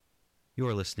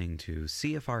You're listening to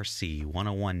CFRC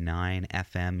 1019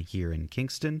 FM here in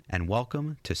Kingston, and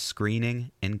welcome to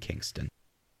Screening in Kingston.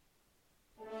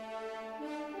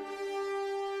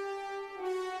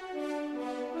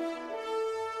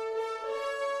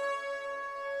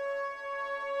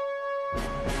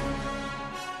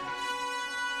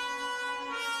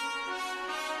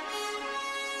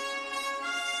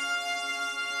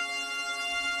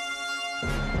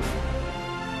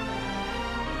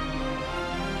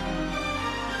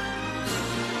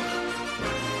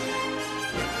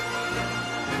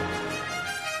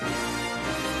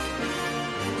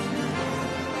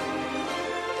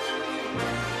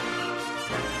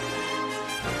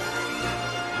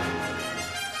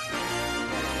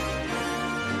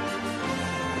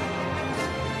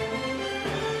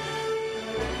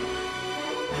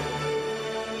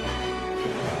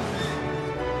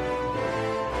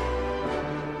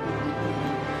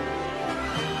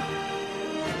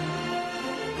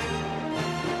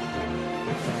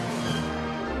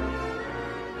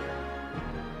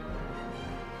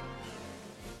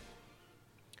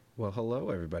 Well, hello,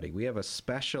 everybody. We have a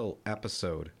special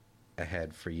episode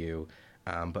ahead for you.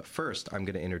 But first, I'm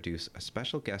going to introduce a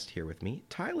special guest here with me,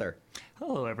 Tyler.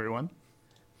 Hello, everyone.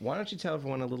 Why don't you tell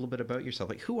everyone a little bit about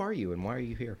yourself? Like, who are you and why are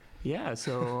you here? Yeah,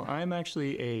 so I'm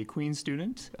actually a Queen's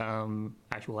student.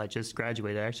 I just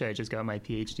graduated. Actually, I just got my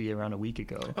PhD around a week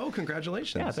ago. Oh,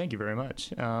 congratulations. Yeah, thank you very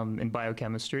much. In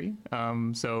biochemistry.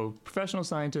 So professional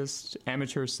scientist,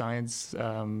 amateur science,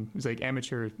 it's like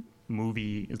amateur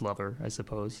movie lover, I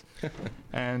suppose.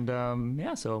 And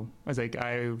so I was like,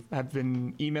 I have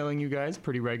been emailing you guys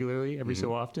pretty regularly every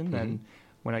so often. And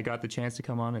when I got the chance to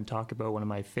come on and talk about one of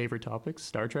my favorite topics,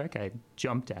 Star Trek, I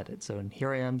jumped at it. So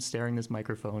here I am staring this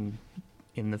microphone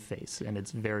in the face, and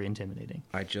it's very intimidating.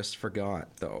 I just forgot,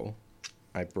 though.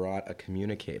 I brought a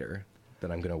communicator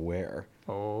that I'm going to wear.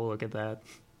 Oh, look at that.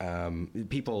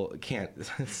 People can't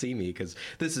see me because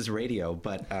this is radio,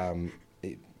 but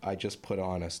I just put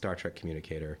on a Star Trek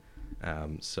communicator.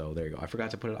 So there you go. I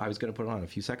forgot to put it. I was going to put it on a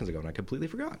few seconds ago, and I completely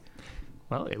forgot.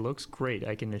 Well, it looks great.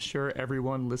 I can assure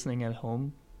everyone listening at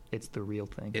home, it's the real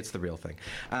thing. It's the real thing.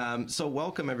 So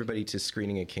welcome, everybody, to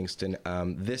Screening in Kingston.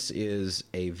 This is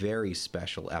a very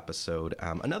special episode,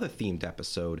 another themed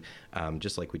episode,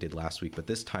 just like we did last week, but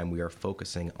this time we are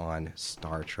focusing on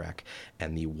Star Trek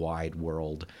and the wide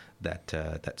world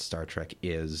that Star Trek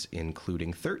is,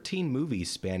 including 13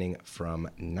 movies spanning from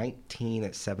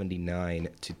 1979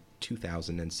 to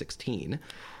 2016.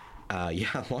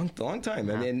 Long time.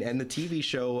 Yeah. And the TV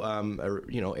show,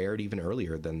 aired even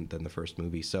earlier than the first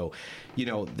movie. So,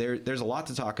 there's a lot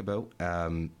to talk about.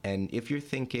 And if you're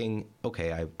thinking,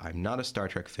 okay, I'm not a Star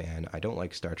Trek fan, I don't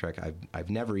like Star Trek, I've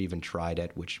never even tried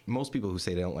it, which most people who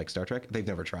say they don't like Star Trek, they've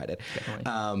never tried it.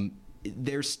 Definitely.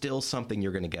 There's still something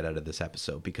you're going to get out of this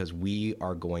episode because we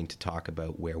are going to talk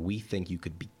about where we think you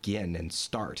could begin and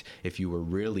start if you were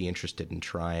really interested in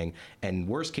trying. And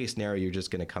worst case scenario, you're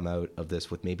just going to come out of this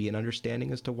with maybe an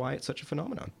understanding as to why it's such a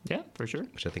phenomenon. Yeah, for sure.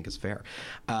 Which I think is fair.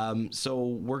 So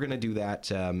we're going to do that.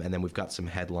 And then we've got some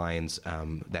headlines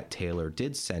that Taylor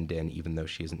did send in, even though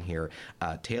she isn't here.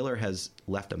 Taylor has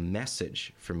left a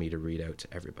message for me to read out to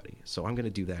everybody. So I'm going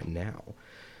to do that now.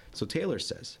 So Taylor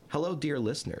says, "Hello, dear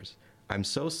listeners. I'm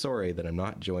so sorry that I'm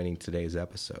not joining today's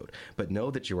episode, but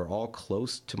know that you are all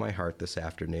close to my heart this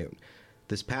afternoon.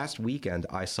 This past weekend,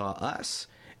 I saw Us,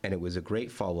 and it was a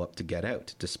great follow-up to Get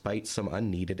Out, despite some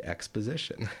unneeded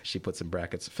exposition." She puts in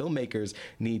brackets, "Filmmakers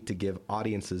need to give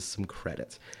audiences some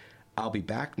credit. I'll be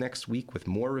back next week with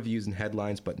more reviews and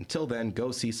headlines, but until then,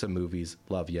 go see some movies.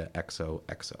 Love ya,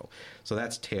 XOXO." So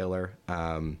that's Taylor.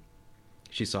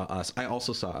 She saw Us. I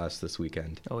also saw Us this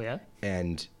weekend. Oh, yeah?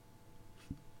 And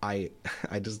I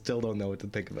just still don't know what to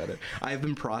think about it. I've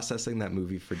been processing that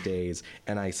movie for days,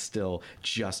 and I still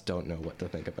just don't know what to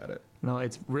think about it. No,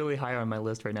 it's really high on my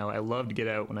list right now. I loved Get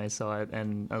Out when I saw it,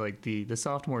 and I like the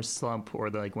sophomore slump, or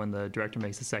when the director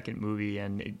makes a second movie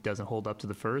and it doesn't hold up to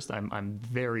the first. I'm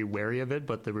very wary of it,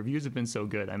 but the reviews have been so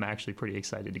good. I'm actually pretty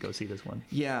excited to go see this one.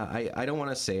 Yeah, I don't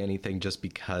want to say anything just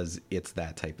because it's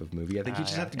that type of movie. I think you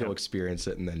just have to go experience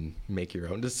it and then make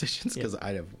your own decisions, because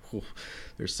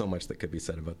there's so much that could be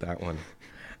said about that one.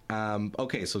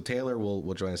 Okay, so Taylor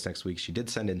will join us next week. She did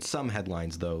send in some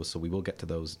headlines, though, so we will get to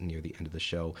those near the end of the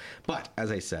show. But, as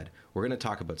I said, we're going to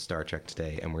talk about Star Trek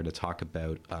today, and we're going to talk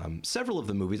about several of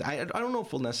the movies. I don't know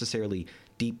if we'll necessarily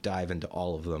deep dive into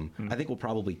all of them. I think we'll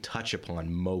probably touch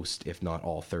upon most, if not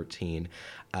all 13.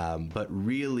 But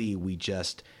really, we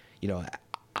just,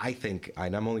 I think,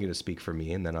 and I'm only going to speak for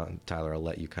me, and then Tyler, I'll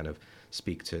let you kind of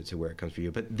speak to where it comes for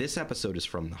you. But this episode is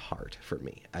from the heart for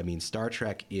me. I mean, Star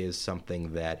Trek is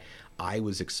something that I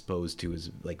was exposed to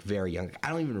as like very young. I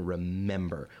don't even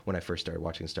remember when I first started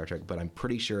watching Star Trek, but I'm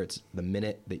pretty sure it's the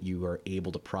minute that you are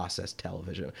able to process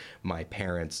television, my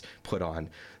parents put on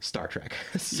Star Trek.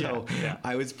 So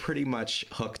I was pretty much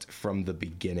hooked from the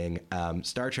beginning.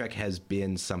 Star Trek has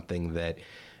been something that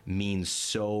means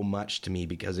so much to me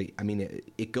because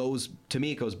it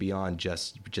goes beyond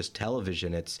just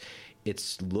television.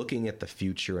 It's looking at the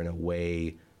future in a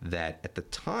way that at the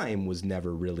time was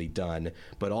never really done,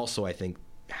 but also I think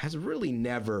has really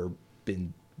never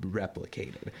been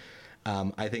replicated.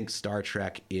 I think Star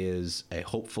Trek is a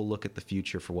hopeful look at the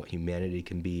future for what humanity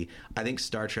can be. I think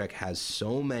Star Trek has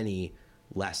so many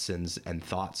lessons and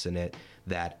thoughts in it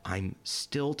that I'm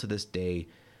still to this day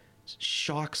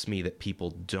shocks me that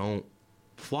people don't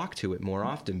flock to it more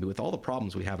often. But with all the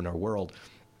problems we have in our world,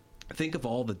 think of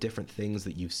all the different things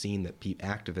that you've seen that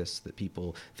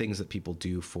things that people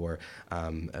do for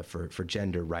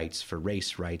gender rights, for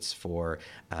race rights, for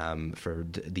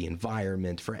the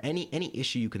environment, for any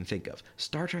issue you can think of.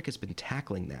 Star Trek has been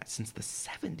tackling that since the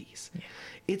 70s. Yeah.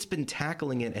 It's been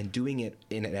tackling it and doing it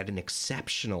in an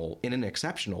exceptional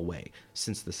way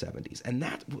since the 70s. And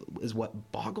that is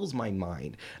what boggles my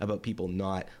mind about people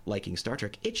not liking Star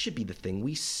Trek. It should be the thing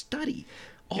we study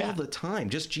all the time.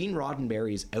 Just Gene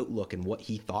Roddenberry's outlook and what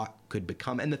he thought could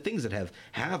become, and the things that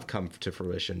have come to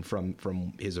fruition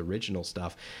from his original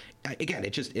stuff. Again,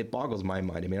 it boggles my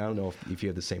mind. I mean, I don't know if you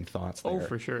have the same thoughts there. Oh,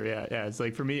 for sure. Yeah. It's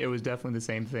like, for me, it was definitely the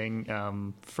same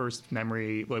thing. First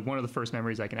memory, like one of the first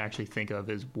memories I can actually think of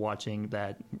is watching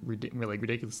that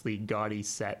ridiculously gaudy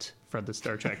set from the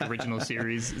Star Trek original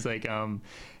series. It's like, the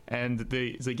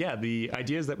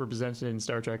ideas that were presented in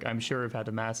Star Trek, I'm sure have had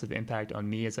a massive impact on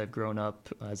me as I've grown up.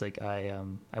 As like, I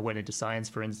went into science,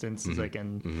 for instance,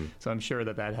 so I'm sure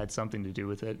that had something to do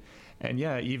with it. And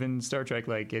yeah, even Star Trek,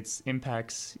 like its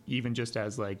impacts, even just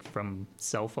as like from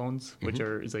cell phones, which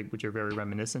are very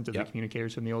reminiscent of the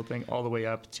communicators from the old thing, all the way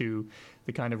up to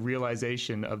the kind of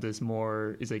realization of this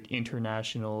more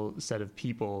international set of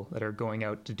people that are going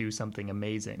out to do something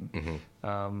amazing.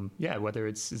 Whether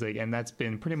it's like, and that's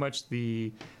been pretty much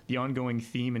the ongoing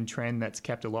theme and trend that's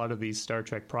kept a lot of these Star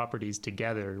Trek properties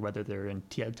together, whether they're in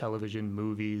television,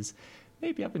 movies,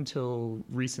 maybe up until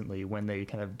recently when they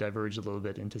kind of diverged a little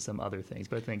bit into some other things.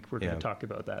 But I think we're going to talk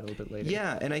about that a little bit later.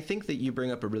 Yeah, and I think that you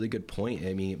bring up a really good point.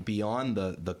 I mean, beyond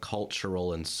the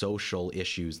cultural and social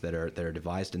issues that are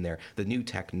devised in there, the new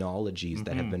technologies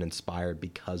that have been inspired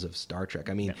because of Star Trek.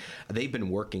 I mean, they've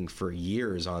been working for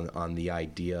years on the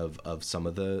idea of some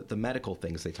of the medical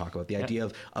things they talk about. The idea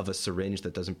of a syringe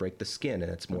that doesn't break the skin,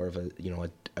 and it's more of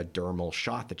a dermal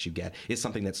shot that you get, is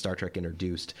something that Star Trek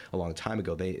introduced a long time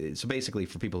ago. So basically,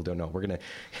 for people who don't know, we're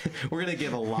gonna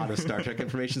give a lot of Star Trek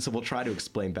information, so we'll try to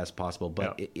explain best possible.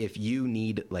 But if you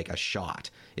need like a shot,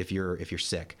 if you're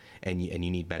sick and you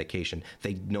need medication,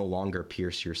 they no longer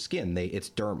pierce your skin. It's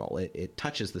dermal. It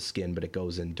touches the skin, but it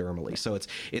goes in dermally. So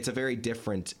it's a very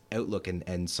different outlook,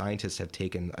 and scientists have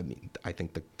taken. I mean, I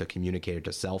think the communicator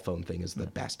to cell phone thing is the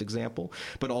best example,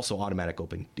 but also automatic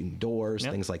opening doors,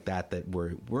 things like that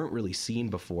weren't really seen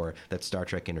before, that Star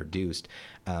Trek introduced.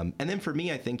 And then for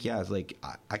me, I think it's like,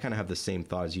 I kind of have the same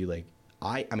thought as you. Like,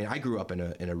 I mean, I grew up in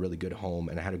a really good home,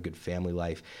 and I had a good family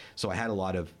life, so I had a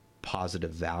lot of positive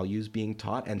values being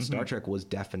taught, and Star Trek was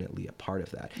definitely a part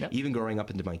of that. Even growing up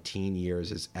into my teen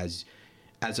years, as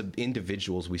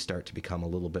individuals, we start to become a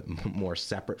little bit more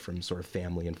separate from sort of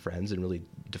family and friends and really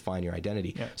define your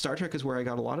identity. Star Trek is where I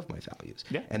got a lot of my values.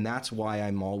 And that's why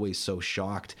I'm always so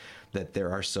shocked that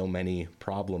there are so many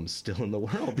problems still in the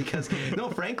world. Because, no,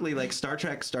 frankly, like Star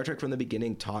Trek from the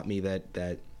beginning taught me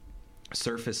that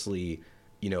surfacely,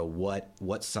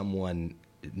 what someone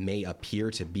may appear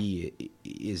to be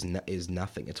is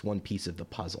nothing. It's one piece of the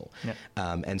puzzle.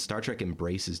 And Star Trek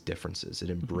embraces differences. It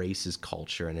embraces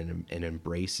culture, and it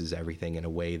embraces everything in a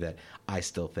way that I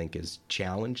still think is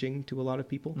challenging to a lot of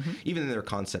people. Even in their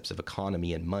concepts of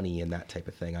economy and money and that type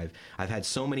of thing. I've had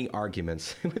so many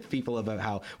arguments with people about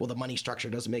how, well, the money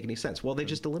structure doesn't make any sense. Well, they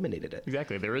just eliminated it.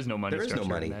 Exactly. There is no money structure. There is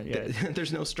no money. In that.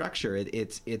 There's no structure.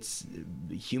 It's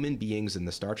human beings in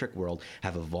the Star Trek world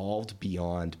have evolved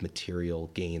beyond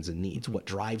material gains and needs. What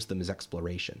drives them is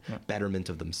exploration, betterment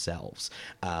of themselves.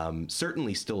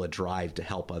 Certainly still a drive to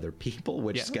help other people,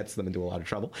 which gets them into a lot of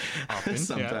trouble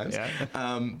sometimes.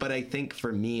 But I think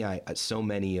for me, so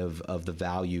many of the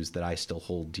values that I still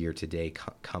hold dear today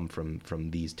come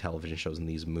from these television shows and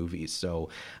these movies. So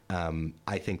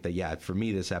I think that, for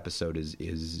me, this episode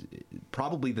is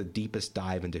probably the deepest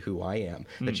dive into who I am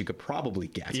that you could probably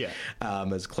get. Yeah.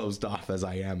 As closed off as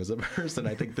I am as a person,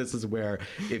 I think this is where,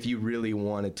 if you really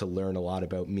wanted to learn a lot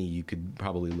about me, you could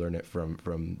probably learn it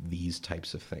from these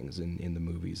types of things in the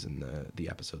movies and the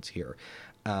episodes here.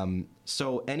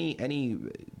 So any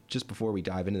just before we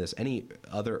dive into this, any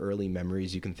other early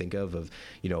memories you can think of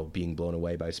being blown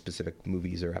away by specific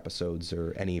movies or episodes,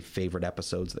 or any favorite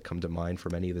episodes that come to mind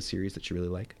from any of the series that you really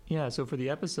like? Yeah, so for the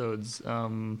episodes,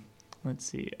 let's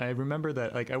see. I remember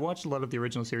that I watched a lot of the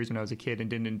original series when I was a kid and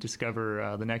didn't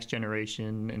discover The Next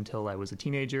Generation until I was a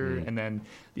teenager, and then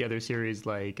the other series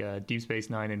like Deep Space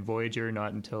Nine and Voyager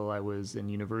not until I was in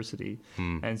university.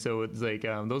 And so it's like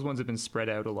those ones have been spread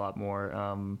out a lot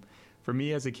more. For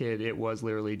me as a kid, it was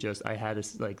literally just I had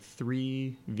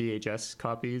 3 VHS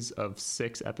copies of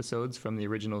 6 episodes from the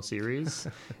original series,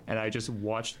 and I just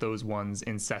watched those ones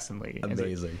incessantly.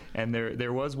 Amazing. And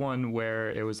there was one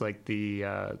where it was like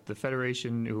the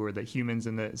Federation, who were the humans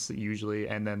in this usually,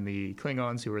 and then the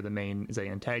Klingons, who were the main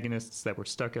antagonists that were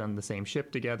stuck on the same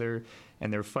ship together,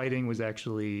 and their fighting was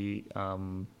actually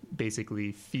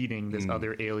basically feeding this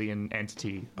other alien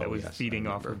entity that was feeding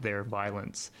off of their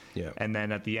violence. Yeah. And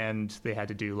then at the end, they had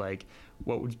to do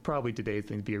what would probably today's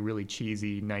thing be a really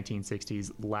cheesy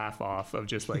 1960s laugh off of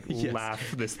just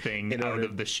laugh this thing out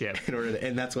of the ship.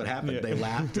 And that's what happened. Yeah. They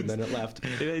laughed and then it left.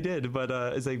 They did, but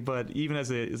but even as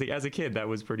a kid, that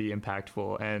was pretty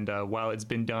impactful. And while it's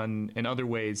been done in other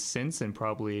ways since, and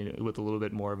probably with a little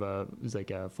bit more of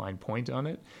a fine point on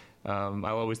it, I'll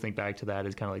always think back to that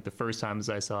as kind of the first times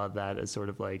I saw that as sort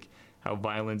of how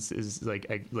violence is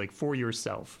like for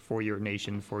yourself, for your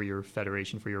nation, for your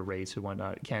federation, for your race or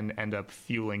whatnot, can end up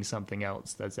fueling something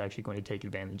else that's actually going to take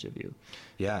advantage of you.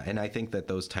 Yeah, and I think that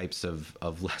those types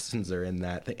of lessons are in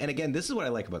that thing. And again, this is what I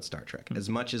like about Star Trek. As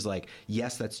much as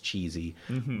yes, that's cheesy,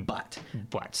 but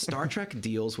Star Trek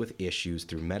deals with issues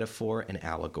through metaphor and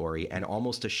allegory, and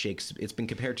almost it's been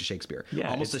compared to Shakespeare. Yeah,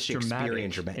 almost a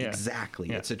Shakespearean dramatic. Yeah. Exactly.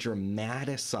 Yeah. It's a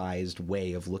dramatized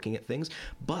way of looking at things,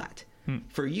 but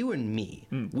for you and me,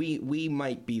 we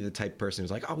might be the type of person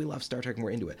who's like, oh, we love Star Trek and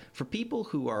we're into it. For people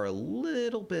who are a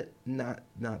little bit not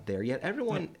there yet,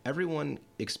 everyone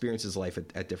experiences life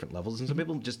at different levels, and some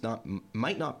people just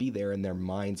might not be there in their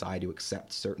mind's eye to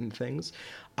accept certain things.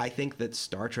 I think that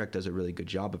Star Trek does a really good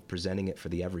job of presenting it for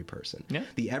the every person. Yeah.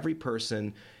 The every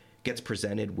person gets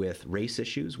presented with race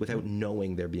issues without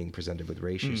knowing they're being presented with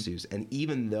race issues. And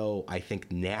even though I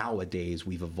think nowadays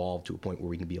we've evolved to a point where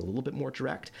we can be a little bit more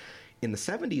direct, in the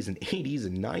 70s and 80s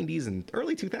and 90s and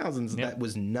early 2000s, that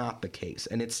was not the case.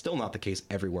 And it's still not the case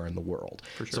everywhere in the world.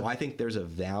 For sure. So I think there's a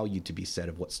value to be said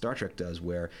of what Star Trek does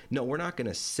where, no, we're not going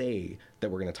to say that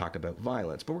we're going to talk about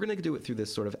violence, but we're going to do it through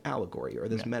this sort of allegory or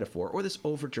this metaphor or this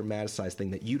over-dramatized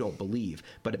thing that you don't believe,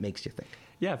 but it makes you think.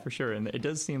 Yeah, for sure. And it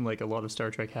does seem like a lot of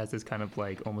Star Trek has this kind of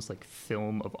almost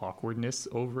film of awkwardness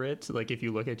over it. If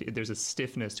you look at it, there's a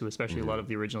stiffness to especially a lot of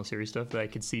the original series stuff that I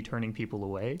could see turning people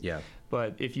away. Yeah.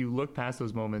 But if you look past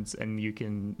those moments and you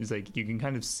can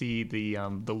kind of see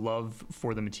the love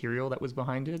for the material that was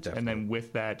behind it. Definitely. And then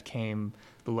with that came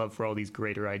the love for all these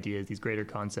greater ideas, these greater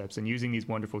concepts, and using these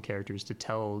wonderful characters to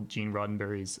tell Gene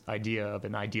Roddenberry's idea of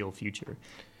an ideal future.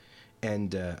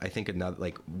 And I think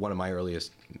one of my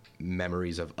earliest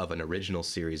memories of an original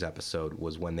series episode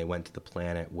was when they went to the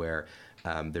planet where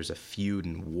there's a feud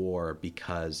and war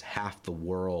because half the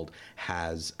world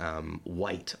has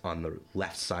white on the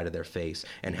left side of their face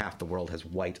and half the world has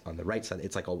white on the right side.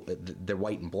 It's they're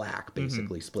white and black,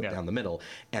 basically, split down the middle,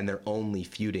 and they're only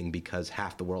feuding because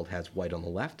half the world has white on the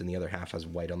left and the other half has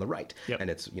white on the right. Yep. And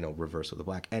it's, reverse with the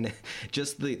black. And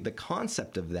just the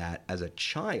concept of that as a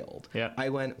child, I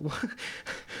went,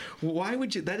 why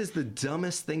would you? That is the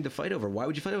dumbest thing to fight over. Why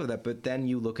would you fight over that? But then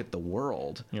you look at the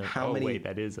world. Wait,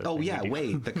 that is a thing.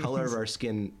 The color of our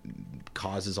skin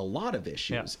causes a lot of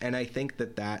issues. And I think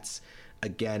that that's,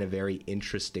 again, a very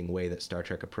interesting way that Star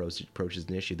Trek approaches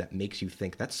an issue that makes you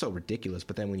think that's so ridiculous.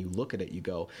 But then when you look at it, you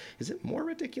go, is it more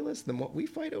ridiculous than what we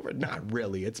fight over? Not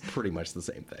really. It's pretty much the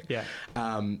same thing. Yeah.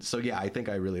 I think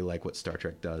I really like what Star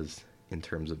Trek does in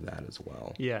terms of that as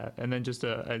well. Yeah, and then just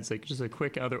a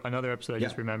quick another episode I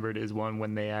just remembered is one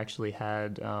when they actually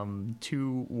had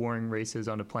 2 warring races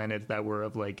on a planet that were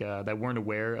of that weren't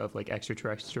aware of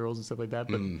extraterrestrials and stuff like that,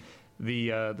 but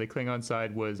the Klingon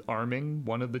side was arming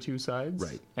one of the two sides,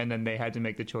 Right. and then they had to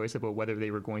make the choice about whether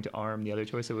they were going to arm the other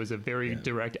choice. It was a very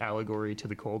direct allegory to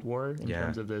the Cold War in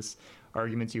terms of this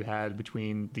arguments you had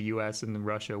between the U.S. and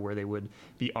Russia, where they would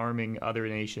be arming other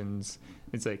nations.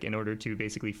 It's like in order to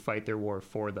basically fight their war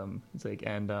for them. It's like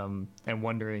and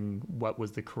wondering what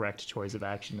was the correct choice of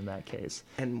action in that case.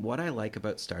 And what I like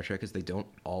about Star Trek is they don't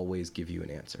always give you an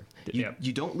answer. Yeah.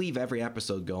 You don't leave every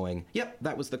episode going, "Yep,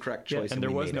 that was the correct choice." And there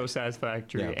we was made no it."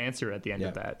 satisfactory answer at the end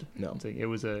of that. No. It's like, it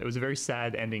was a very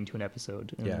sad ending to an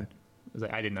episode. And Yeah. it was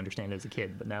like, I didn't understand it as a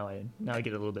kid, but now I get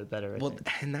it a little bit better. I Well,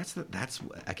 think. and that's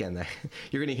again,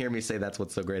 you're going to hear me say that's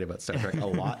what's so great about Star Trek a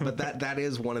lot, but that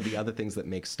is one of the other things that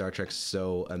makes Star Trek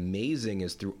so amazing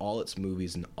is through all its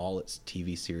movies and all its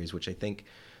TV series, which I think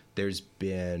there's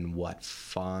been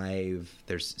 5.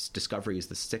 There's Discovery is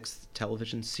the 6th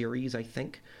television series, I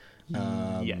think.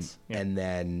 Yes. Yeah. And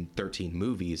then 13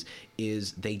 movies.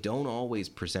 Is they don't always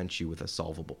present you with a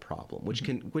solvable problem, which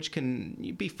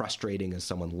can be frustrating as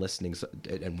someone listening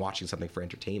and watching something for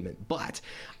entertainment. But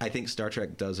I think Star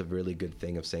Trek does a really good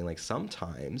thing of saying, like,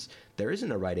 sometimes there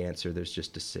isn't a right answer. There's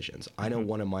just decisions. I know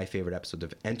one of my favorite episodes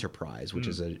of Enterprise, which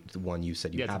is the one you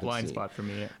said you it's haven't a blind seen, spot for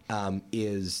me.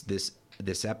 is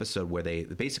this episode where they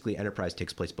basically Enterprise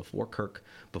takes place before Kirk,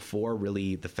 before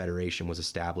really the Federation was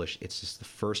established. It's just the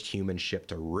first human ship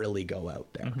to really go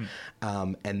out there.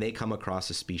 And they come across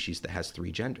a species that has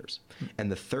 3 genders.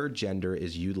 And the third gender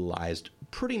is utilized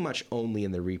pretty much only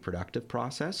in the reproductive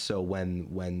process. So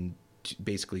when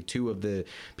basically 2 of the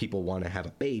people want to have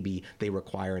a baby, they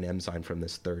require an enzyme from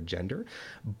this third gender.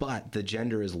 But the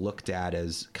gender is looked at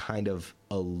as kind of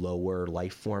a lower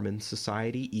life form in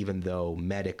society, even though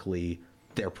medically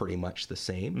they're pretty much the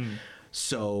same.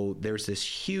 So there's this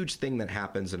huge thing that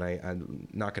happens, and I'm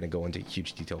not going to go into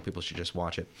huge detail. People should just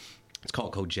watch it. It's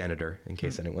called Cogenitor, in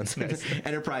case anyone's...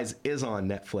 Enterprise is on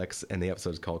Netflix, and the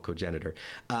episode is called Cogenitor.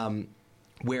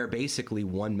 Where basically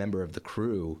one member of the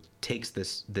crew takes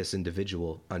this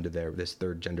individual under this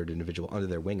third gendered individual under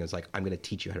their wing and is like, I'm going to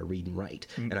teach you how to read and write,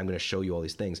 and I'm going to show you all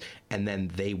these things. And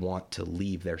then they want to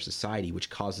leave their society, which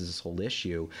causes this whole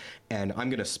issue. And I'm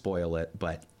going to spoil it,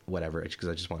 but whatever, because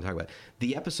I just want to talk about it.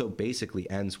 The episode basically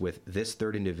ends with this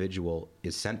third individual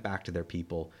is sent back to their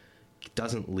people,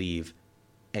 doesn't leave,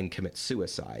 and commits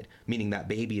suicide, meaning that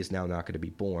baby is now not going to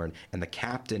be born. And the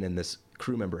captain and this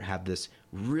crew member have this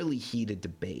really heated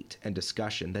debate and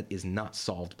discussion that is not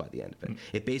solved by the end of it.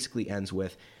 It basically ends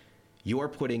with you're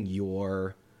putting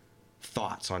your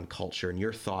thoughts on culture and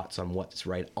your thoughts on what's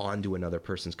right onto another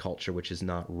person's culture, which is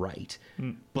not right.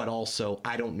 But also,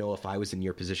 I don't know if I was in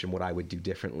your position what I would do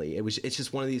differently. It's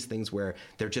just one of these things where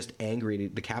they're just angry.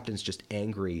 The captain's just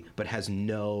angry, but has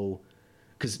no...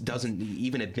 because doesn't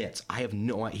even admits, I have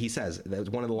no... He says, that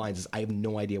one of the lines is, I have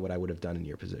no idea what I would have done in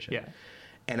your position. Yeah.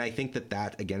 And I think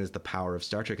that, again, is the power of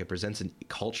Star Trek. It presents a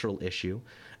cultural issue,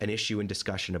 an issue in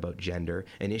discussion about gender,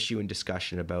 an issue in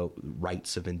discussion about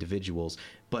rights of individuals,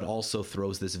 but also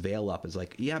throws this veil up as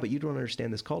like, yeah, but you don't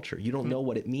understand this culture. You don't know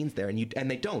what it means there.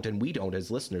 And they don't, and we don't as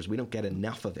listeners. We don't get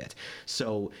enough of it.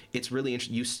 So it's really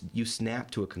interesting. You snap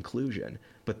to a conclusion,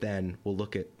 but then we'll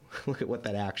look at what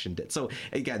that action did. So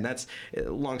again, that's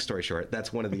long story short.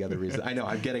 That's one of the other reasons. I know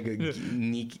I'm getting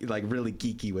really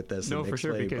geeky with this. No, for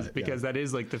sure, because that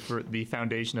is like the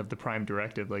foundation of the Prime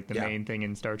Directive, like the main thing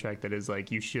in Star Trek that is like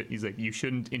you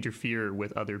shouldn't interfere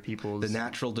with other people's the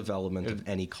natural development of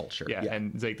any culture. Yeah,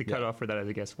 and it's like the cutoff for that is,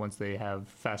 I guess, once they have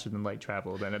faster than light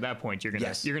travel, then at that point you're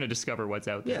gonna discover what's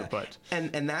out there. Yeah. But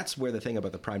and that's where the thing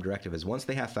about the Prime Directive is. Once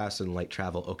they have faster than light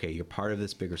travel, okay, you're part of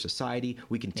this bigger society.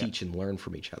 We can teach and learn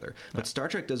from each other. But Star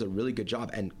Trek does a really good job,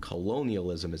 and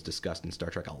colonialism is discussed in Star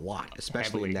Trek a lot,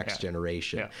 especially Heavily, in Next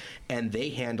Generation. Yeah. And they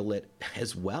handle it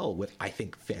as well with, I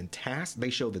think, fantastic. They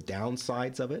show the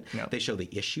downsides of it. No. They show the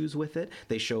issues with it.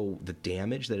 They show the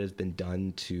damage that has been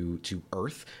done to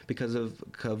Earth because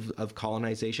of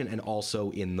colonization, and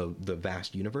also in the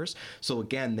vast universe. So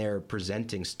again, they're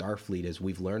presenting Starfleet as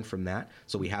we've learned from that.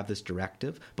 So we have this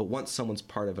directive, but once someone's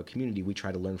part of a community, we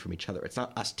try to learn from each other. It's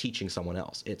not us teaching someone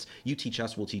else. It's you teach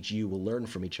us, we'll teach you, we'll learn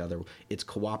from each other. It's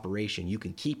cooperation. You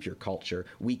can keep your culture,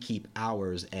 we keep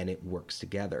ours, and it works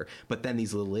together. But then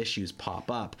these little issues pop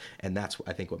up, and that's,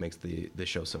 I think, what makes the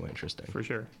show so interesting. for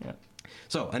sure, yeah.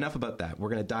 So enough about that. We're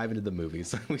going to dive into the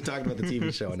movies. We've talked about the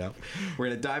TV show enough. We're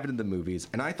going to dive into the movies.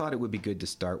 And I thought it would be good to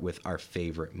start with our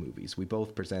favorite movies. We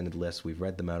both presented lists. We've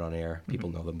read them out on air.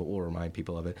 People know them, but we'll remind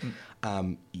people of it.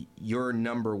 Your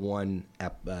number one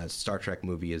Star Trek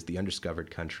movie is The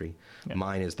Undiscovered Country. Yeah.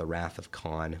 Mine is The Wrath of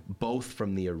Khan, both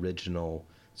from the original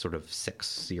sort of 6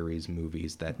 series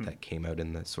movies that came out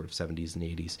in the sort of 70s and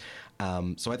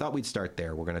 80s. So I thought we'd start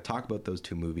there. We're going to talk about those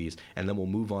 2 movies, and then we'll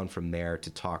move on from there to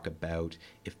talk about,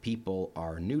 if people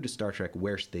are new to Star Trek,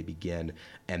 where should they begin,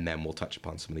 and then we'll touch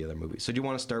upon some of the other movies. So do you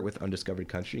want to start with Undiscovered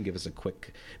Country and give us a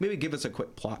quick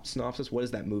plot synopsis? What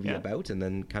is that movie about, and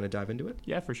then kind of dive into it?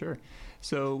 Yeah, for sure.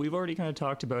 So we've already kind of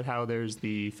talked about how there's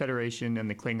the Federation and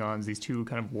the Klingons, these 2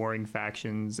 kind of warring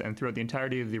factions, and throughout the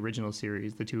entirety of the original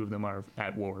series, the 2 of them are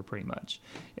at war pretty much,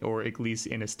 or at least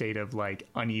in a state of like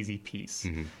uneasy peace.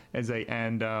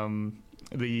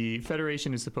 The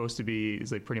Federation is supposed to be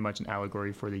like pretty much an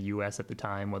allegory for the U.S. at the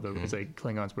time, while the like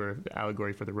Klingons were an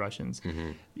allegory for the Russians.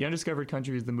 The Undiscovered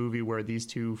Country is the movie where these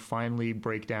 2 finally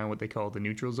break down what they call the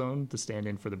neutral zone, the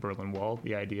stand-in for the Berlin Wall,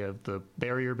 the idea of the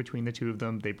barrier between the 2 of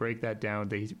them. They break that down.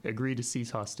 They agree to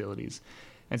cease hostilities.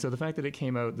 And so the fact that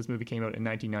this movie came out in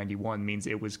 1991 means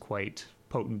it was quite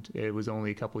potent. It was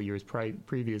only a couple of years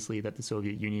previously that the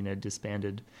Soviet Union had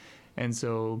disbanded. And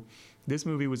so this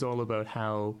movie was all about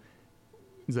how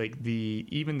like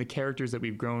even the characters that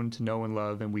we've grown to know and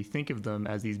love, and we think of them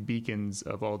as these beacons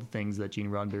of all the things that Gene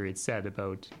Roddenberry had said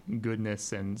about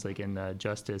goodness and like in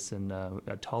justice and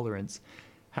tolerance,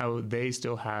 how they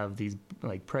still have these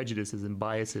like prejudices and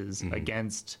biases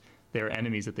against their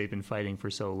enemies that they've been fighting for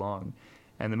so long.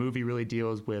 And the movie really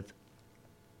deals with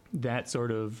that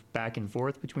sort of back and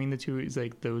forth between the 2, is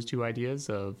like those 2 ideas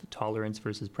of tolerance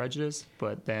versus prejudice,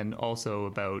 but then also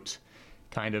about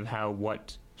kind of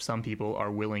what some people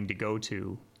are willing to go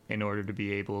to in order to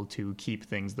be able to keep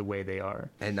things the way they are.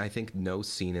 And I think no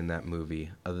scene in that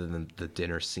movie, other than the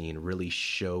dinner scene, really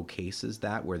showcases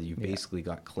that, where you basically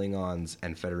got Klingons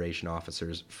and Federation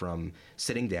officers from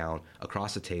sitting down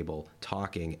across a table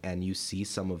talking, and you see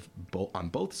some of on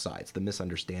both sides the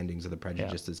misunderstandings or the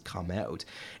prejudices come out,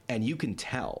 and you can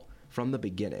tell from the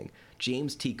beginning,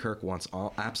 James T. Kirk wants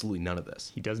absolutely none of this.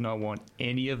 He does not want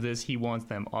any of this. He wants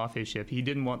them off his ship. He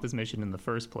didn't want this mission in the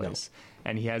first place. No.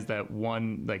 And he has that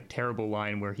one like terrible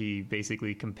line where he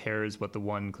basically compares what the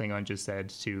one Klingon just said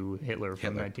to Hitler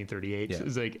from 1938. Yeah.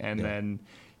 It's like, and then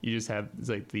you just have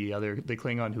like the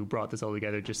Klingon who brought this all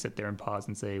together just sit there and pause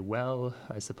and say, well,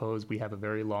 I suppose we have a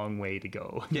very long way to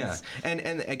go. Yeah. and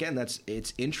again,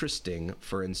 it's interesting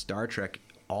for in Star Trek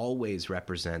always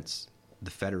represents the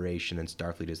Federation and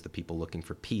Starfleet as the people looking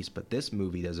for peace, but this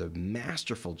movie does a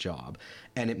masterful job,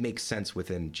 and it makes sense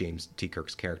within James T.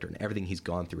 Kirk's character and everything he's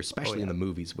gone through, especially in the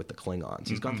movies with the Klingons.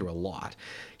 He's gone through a lot.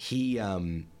 He's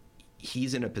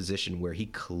in a position where he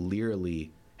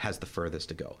clearly has the furthest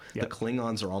to go. Yep. The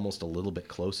Klingons are almost a little bit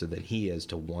closer than he is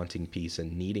to wanting peace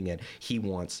and needing it. He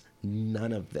wants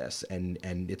none of this, and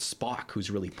it's Spock who's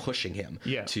really pushing him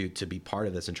to be part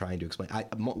of this and trying to explain.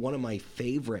 One of my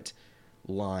favorite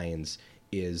lines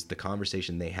is the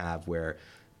conversation they have where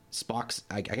Spock's,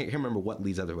 I can't remember what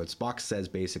leads other, but Spock says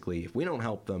basically, if we don't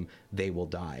help them, they will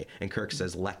die. And Kirk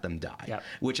says, let them die.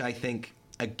 Which I think,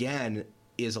 again,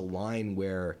 is a line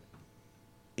where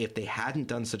if they hadn't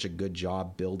done such a good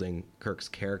job building Kirk's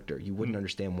character, you wouldn't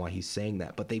understand why he's saying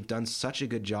that. But they've done such a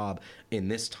good job in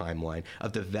this timeline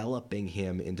of developing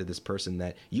him into this person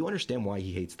that you understand why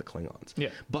he hates the Klingons. Yeah.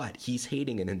 But he's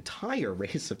hating an entire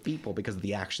race of people because of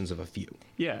the actions of a few.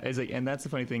 Yeah, it's like, and that's the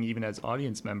funny thing, even as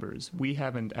audience members, we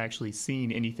haven't actually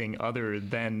seen anything other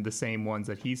than the same ones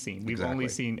that he's seen. We've only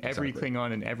seen every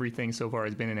Klingon, and everything so far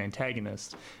has been an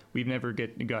antagonist. We've never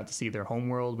got to see their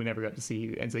homeworld. We never got to see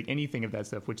it's like anything of that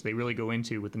stuff, which they really go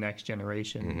into with the Next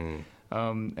Generation.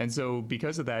 And so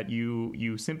because of that,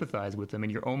 you sympathize with him,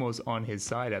 and you're almost on his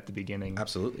side at the beginning.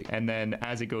 Absolutely. And then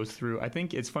as it goes through, I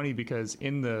think it's funny because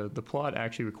in the plot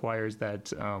actually requires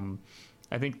that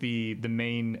I think the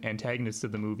main antagonists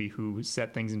of the movie who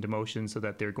set things into motion so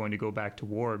that they're going to go back to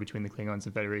war between the Klingons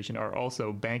and Federation are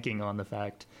also banking on the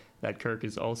fact that Kirk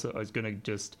is going to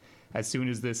just, as soon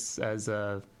as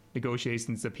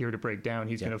negotiations appear to break down,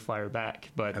 he's going to fire back.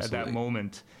 But at that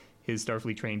moment, his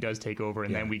Starfleet train does take over,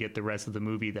 and then we get the rest of the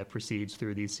movie that proceeds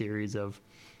through these series of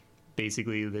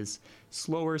basically this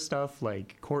slower stuff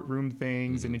like courtroom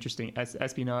things and interesting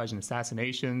espionage and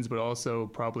assassinations, but also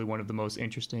probably one of the most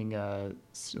interesting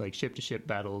like ship-to-ship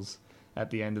battles at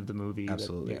the end of the movie.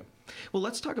 Absolutely. Well,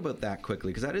 let's talk about that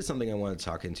quickly, because that is something I want to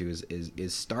talk into.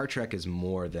 Is Star Trek is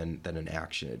more than an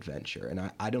action adventure,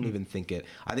 and I don't even think it.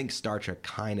 I think Star Trek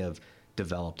kind of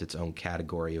developed its own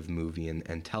category of movie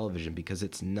and television, because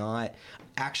it's not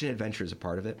action adventure is a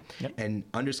part of it. And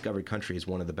Undiscovered Country is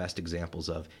one of the best examples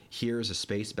of here's a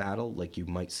space battle like you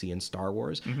might see in Star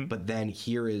Wars, but then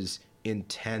here is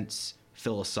intense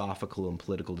philosophical and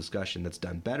political discussion that's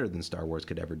done better than Star Wars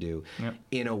could ever do,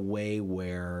 in a way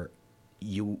where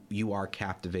you are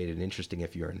captivated and interesting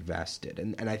if you're invested.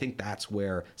 And I think that's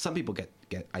where some people get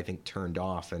I think turned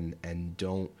off and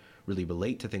don't really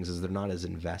relate to things, is they're not as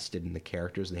invested in the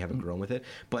characters and they haven't grown with it.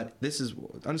 But this is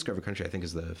Undiscovered Country, I think,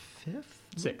 is the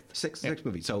sixth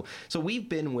movie. So we've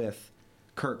been with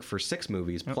Kirk for 6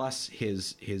 movies, plus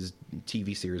his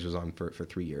TV series was on for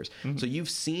 3 years. So you've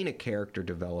seen a character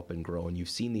develop and grow, and you've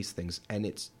seen these things, and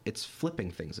it's flipping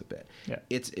things a bit.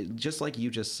 It's just like you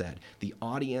just said, the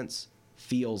audience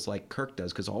feels like Kirk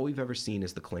does, because all we've ever seen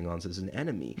is the Klingons as an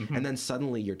enemy, and then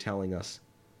suddenly you're telling us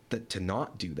that to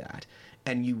not do that,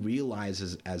 and you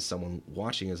realize as someone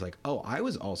watching is like, oh, I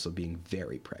was also being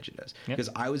very prejudiced, because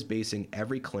I was basing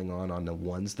every Klingon on the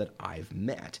ones that I've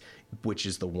met, which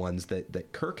is the ones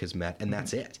that Kirk has met, and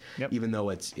that's it. Even though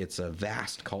it's a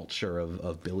vast culture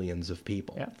of billions of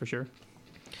people. Yeah, for sure.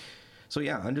 So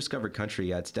yeah, Undiscovered Country,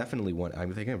 yeah, it's definitely one. I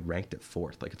think I ranked it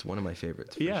 4th. Like, it's one of my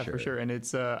favorites. For sure. And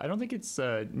it's I don't think it's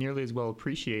nearly as well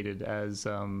appreciated as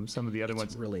some of the other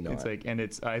ones. It's really not. It's like, and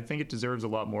I think it deserves a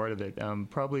lot more out of it.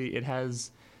 Probably it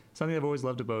has something I've always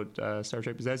loved about Star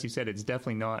Trek, because as you said, it's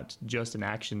definitely not just an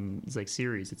action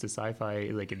series. It's a sci-fi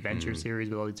adventure series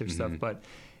with all these different stuff, but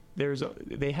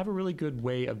they have a really good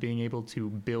way of being able to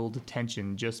build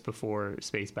tension just before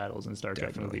space battles in Star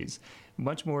Trek movies.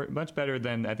 Much better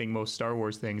than I think most Star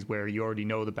Wars things, where you already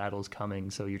know the battle's coming,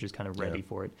 so you're just kind of ready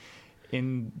for it.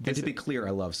 And to be clear,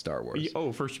 I love Star Wars.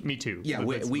 Oh, me too. Yeah,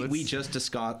 we just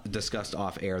discussed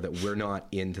off air that we're not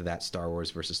into that Star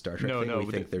Wars versus Star Trek thing.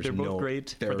 We think they're both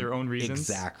great for their own reasons.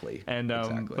 Exactly. And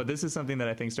but this is something that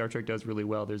I think Star Trek does really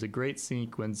well. There's a great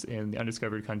sequence in the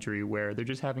Undiscovered Country where they're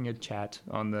just having a chat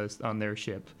on their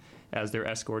ship as they're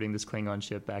escorting this Klingon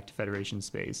ship back to Federation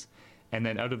space. And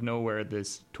then out of nowhere,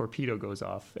 this torpedo goes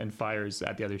off and fires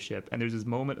at the other ship. And there's this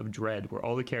moment of dread where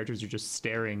all the characters are just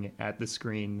staring at the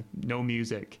screen, no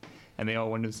music. And they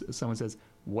all wonder, someone says,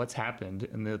 what's happened?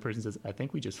 And the other person says, I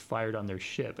think we just fired on their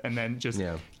ship. And then just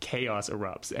chaos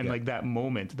erupts. And that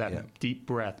moment, that deep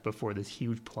breath before this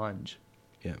huge plunge.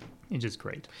 Yeah. It's just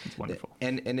great. It's wonderful.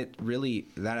 And it really,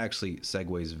 that actually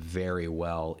segues very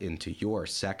well into your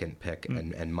second pick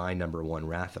and my number one,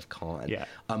 Wrath of Khan. Yeah.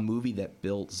 A movie that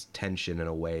builds tension in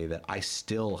a way that I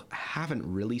still haven't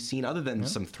really seen, other than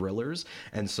some thrillers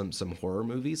and some horror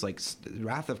movies. Like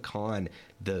Wrath of Khan,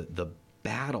 the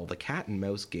battle, the cat and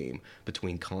mouse game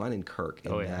between Khan and Kirk,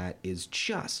 and that is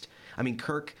just, I mean,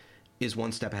 Kirk is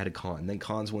one step ahead of Khan, then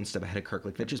Khan's one step ahead of Kirk.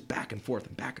 Like, they're just back and forth,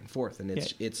 and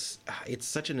it's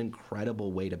such an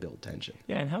incredible way to build tension.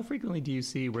 Yeah, and how frequently do you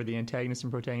see where the antagonist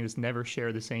and protagonist never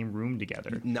share the same room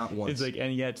together? Not once. It's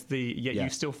and yet you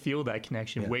still feel that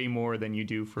connection way more than you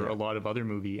do for a lot of other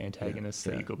movie antagonists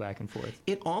that you go back and forth.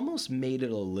 It almost made it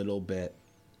a little bit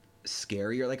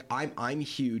scarier. Like, I'm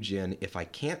huge in, if I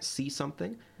can't see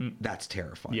something, that's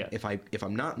terrifying. Yeah. If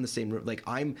I'm not in the same room, like,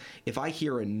 if I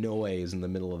hear a noise in the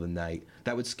middle of the night,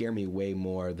 that would scare me way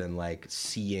more than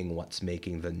seeing what's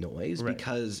making the noise,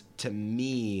 because to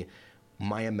me,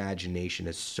 my imagination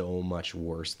is so much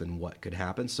worse than what could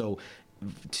happen. So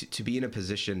to be in a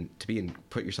position,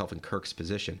 put yourself in Kirk's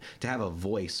position, to have a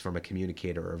voice from a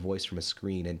communicator or a voice from a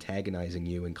screen antagonizing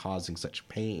you and causing such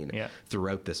pain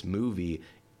throughout this movie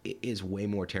is way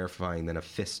more terrifying than a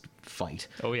fist fight.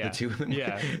 Oh yeah, the two of them.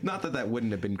 Yeah, not that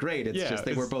wouldn't have been great. It's just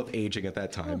they were both aging at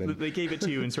that time. Well, they gave it to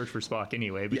you in Search for Spock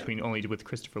anyway, only with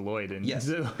Christopher Lloyd. And yes,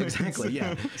 exactly.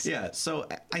 Yeah. So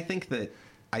I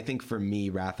think for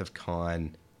me, Wrath of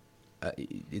Khan,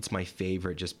 it's my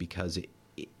favorite just because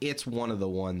it's one of the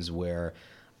ones where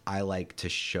I like to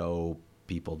show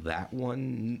people that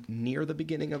one near the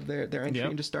beginning of their entry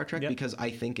into Star Trek, because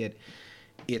I think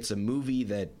it's a movie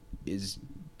that is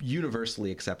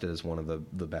universally accepted as one of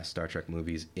the best Star Trek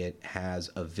movies. It has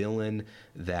a villain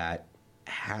that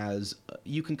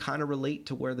you can kind of relate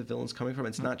to where the villain's coming from.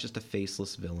 It's not just a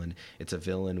faceless villain. It's a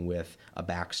villain with a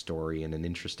backstory and an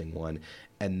interesting one.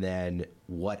 And then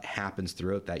what happens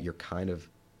throughout that, you're kind of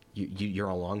you're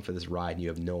along for this ride and you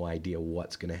have no idea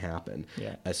what's going to happen,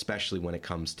 especially when it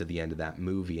comes to the end of that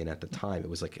movie. And at the time, it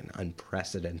was like an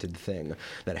unprecedented thing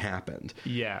that happened.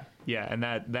 Yeah. And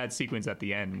that sequence at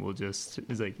the end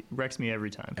wrecks me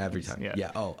every time. Every time.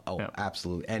 Yeah. Oh,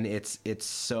 absolutely. And it's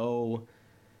so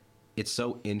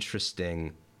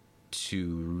interesting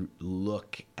to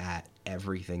look at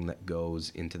everything that goes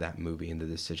into that movie, into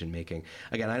decision making.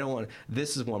 Again,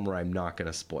 this is one where I'm not going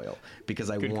to spoil, because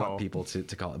I want people to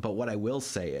call it. But what I will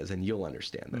say is, and you'll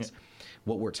understand this,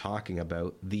 what we're talking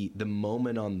about, the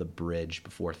moment on the bridge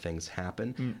before things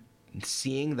happen,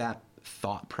 seeing that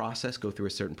thought process go through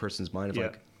a certain person's mind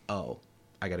of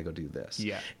I got to go do this.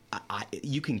 Yeah.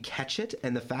 You can catch it,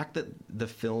 and the fact that the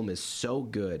film is so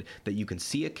good that you can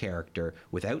see a character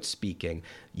without speaking,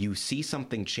 you see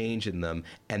something change in them,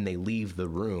 and they leave the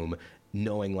room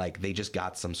knowing like they just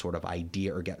got some sort of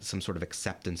idea or get some sort of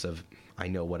acceptance of, I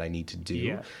know what I need to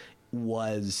do,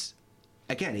 was...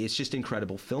 Again, it's just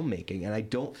incredible filmmaking, and I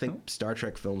don't think Star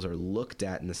Trek films are looked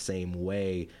at in the same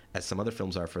way as some other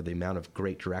films are for the amount of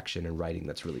great direction and writing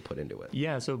that's really put into it.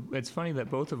 Yeah, so it's funny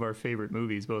that both of our favorite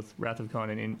movies, both Wrath of Khan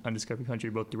and Undiscovered Country,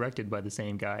 are both directed by the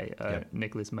same guy,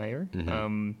 Nicholas Meyer,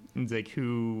 like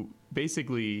who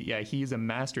basically, he's a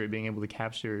master at being able to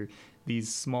capture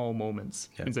these small moments.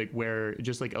 It's like where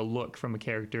just like a look from a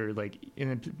character, like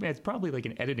it's probably like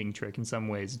an editing trick in some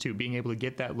ways too, being able to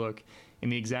get that look in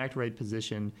the exact right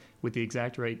position with the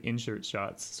exact right insert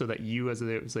shots so that you as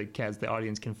the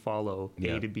audience can follow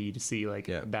A to B to see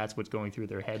that's what's going through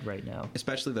their head right now.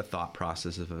 Especially the thought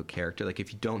process of a character. Like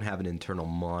if you don't have an internal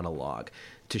monologue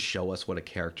to show us what a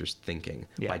character's thinking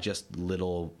by just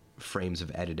little frames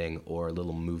of editing or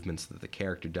little movements that the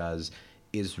character does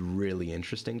is really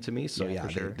interesting to me. So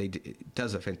they it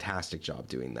does a fantastic job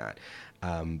doing that.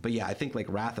 But I think like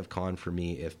Wrath of Khan for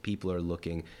me, if people are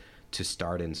looking to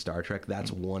start in Star Trek,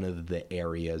 that's one of the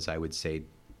areas I would say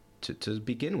to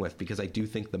begin with, because I do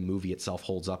think the movie itself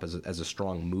holds up as a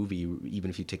strong movie, even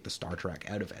if you take the Star Trek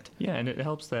out of it. Yeah, and it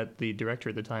helps that the director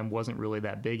at the time wasn't really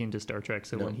that big into Star Trek,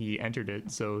 so when he entered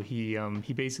it, so he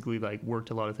basically like worked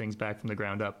a lot of things back from the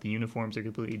ground up. The uniforms are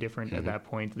completely different at that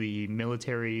point. The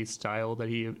military style that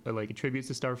he like attributes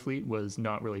to Starfleet was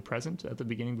not really present at the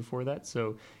beginning before that.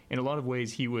 So in a lot of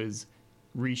ways, he was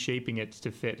reshaping it to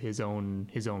fit his own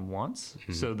wants.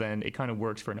 So then it kind of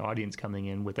works for an audience coming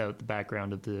in without the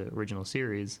background of the original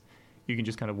series. You can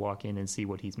just kind of walk in and see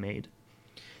what he's made.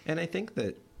 And I think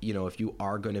that, if you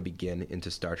are going to begin into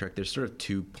Star Trek, there's sort of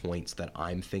 2 points that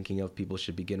I'm thinking of people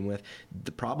should begin with.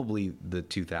 Probably the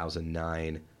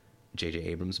 2009 J.J.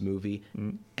 Abrams movie.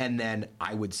 And then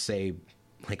I would say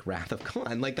like Wrath of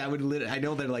Khan. Like that would I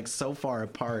know they're like so far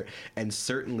apart and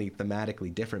certainly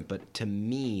thematically different, but to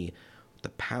me, the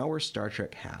power Star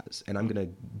Trek has, and I'm going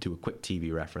to do a quick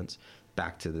TV reference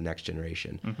back to the Next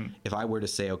Generation. If I were to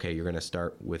say, okay, you're going to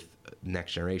start with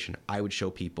Next Generation, I would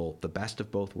show people The Best of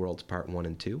Both Worlds Part 1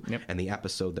 and 2, and the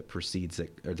episode that precedes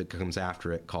it, or that comes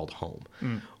after it, called Home,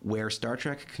 where Star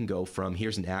Trek can go from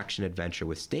here's an action adventure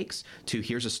with stakes to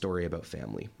here's a story about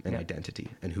family and identity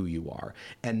and who you are.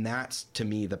 And that's, to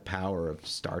me, the power of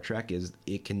Star Trek, is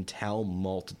it can tell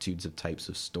multitudes of types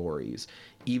of stories,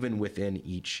 even within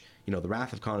each, the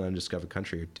Wrath of Khan and Undiscovered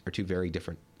Country are 2 very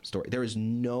different story. There is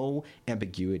no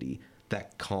ambiguity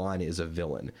that Khan is a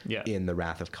villain in the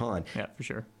Wrath of Khan. Yeah, for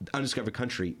sure. Undiscovered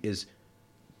Country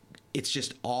it's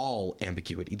just all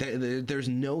ambiguity. There's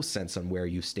no sense on where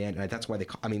you stand, and that's why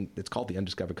it's called the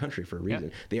Undiscovered Country for a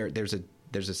reason.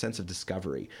 There's a sense of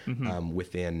discovery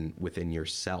within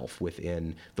yourself,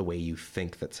 within the way you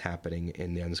think that's happening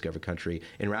in the Undiscovered Country.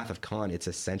 In Wrath of Khan, it's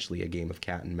essentially a game of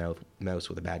cat and mouse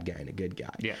with a bad guy and a good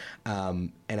guy. Yeah.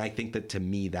 And I think that, to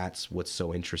me, that's what's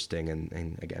so interesting,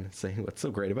 and again, saying what's so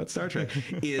great about Star Trek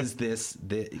is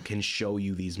that can show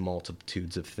you these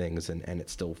multitudes of things and it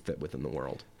still fit within the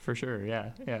world. For sure,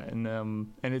 yeah, and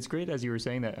it's great, as you were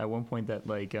saying, that at one point that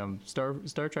like Star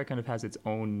Trek kind of has its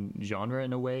own genre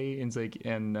in a way, and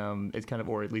it's kind of,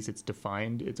 or at least it's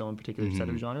defined its own particular set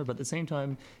of genre. But at the same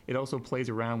time, it also plays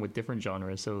around with different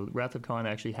genres. So Wrath of Khan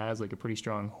actually has like a pretty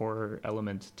strong horror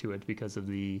element to it because of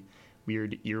the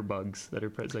weird earbugs that are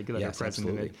present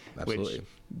in it, which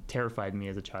terrified me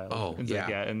as a child.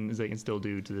 And still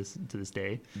do to this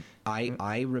day.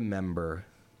 I remember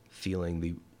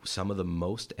feeling some of the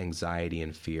most anxiety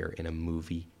and fear in a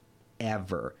movie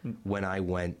ever when I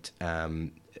went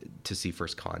to see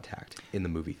First Contact in the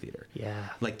movie theater. Yeah.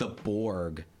 Like the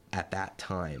Borg at that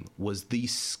time was the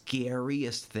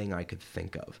scariest thing I could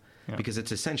think of. Yeah. Because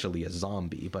it's essentially a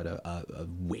zombie, but a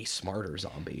way smarter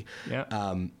zombie.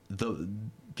 Yeah.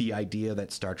 The idea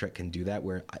that Star Trek can do that,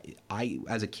 where I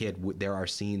as a kid, there are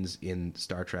scenes in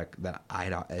Star Trek that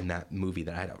in that movie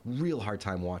that I had a real hard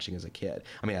time watching as a kid.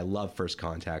 I mean, I love First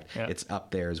Contact. Yeah. It's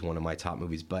up there as one of my top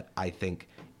movies, but I think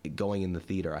going in the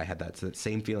theater, I had that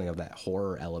same feeling of that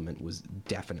horror element was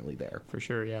definitely there. For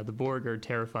sure, yeah. The Borg are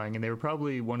terrifying, and they were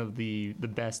probably one of the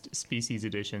best species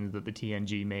additions that the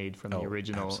TNG made from the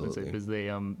original. Absolutely. Because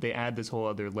they add this whole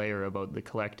other layer about the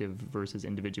collective versus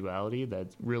individuality that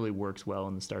really works well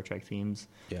in the Star Trek themes.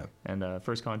 Yeah. And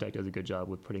First Contact does a good job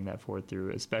with putting that forward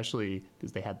through, especially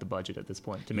because they had the budget at this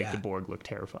point to make the Borg look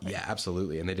terrifying. Yeah,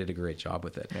 absolutely, and they did a great job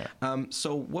with it. Yeah.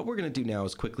 So what we're going to do now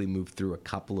is quickly move through a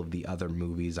couple of the other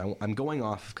movies movies. I'm going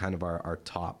off kind of our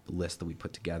top list that we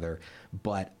put together,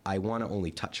 but I want to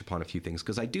only touch upon a few things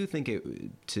because I do think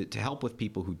to help with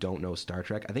people who don't know Star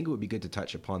Trek, I think it would be good to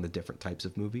touch upon the different types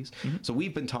of movies. So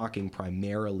we've been talking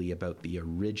primarily about the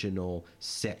original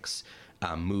 6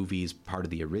 movies, part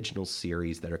of the original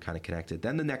series that are kind of connected.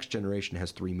 Then the Next Generation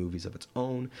has 3 movies of its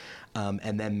own,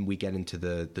 and then we get into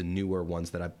the newer ones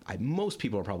that most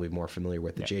people are probably more familiar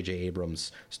with, the J.J.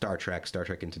 Abrams Star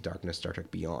Trek Into Darkness, Star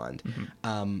Trek Beyond.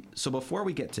 So before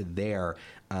we get to there,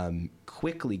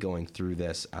 quickly going through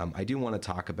this, I do want to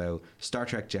talk about Star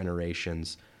Trek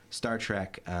Generations, Star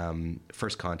Trek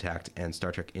First Contact, and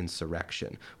Star Trek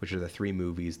Insurrection, which are the 3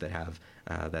 movies that have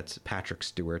that's Patrick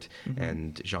Stewart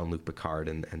and Jean-Luc Picard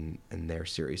and their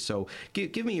series. So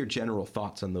give me your general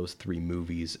thoughts on those 3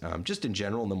 movies, just in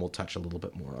general, and then we'll touch a little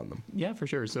bit more on them. Yeah, for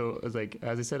sure. So as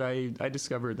I said, I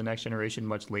discovered The Next Generation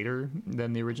much later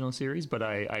than the original series, but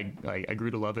I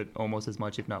grew to love it almost as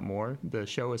much, if not more. The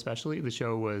show especially. The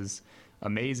show was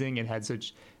amazing. It had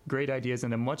such great ideas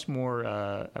and a much more,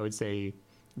 I would say,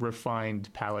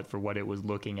 refined palette for what it was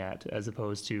looking at, as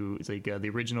opposed to the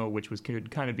original, which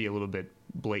could kind of be a little bit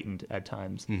blatant at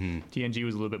times. TNG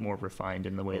was a little bit more refined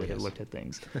in the way that it looked at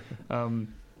things.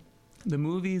 The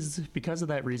movies, because of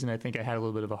that reason, I think I had a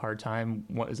little bit of a hard time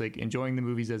enjoying the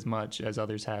movies as much as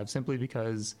others have, simply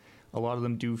because a lot of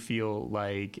them do feel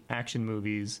like action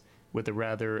movies with a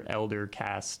rather elder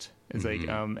cast. It's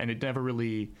and it never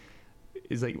really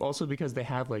is also because they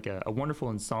have a wonderful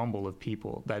ensemble of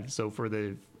people it's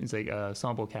a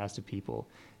ensemble cast of people,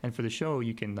 and for the show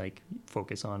you can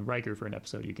focus on Riker for an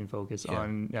episode, you can focus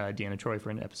on Deanna Troi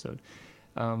for an episode.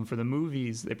 For the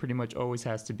movies, it pretty much always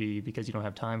has to be, because you don't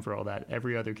have time for all that,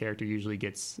 every other character usually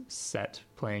gets set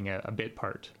playing a bit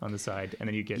part on the side, and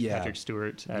then you get Patrick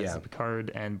Stewart as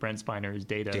Picard and Brent Spiner as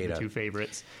Data, the 2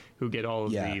 favorites, who get all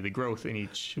of the growth in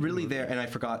each really movie. There. And I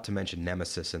forgot to mention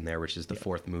Nemesis in there, which is the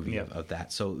 4th movie of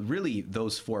that. So really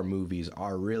those 4 movies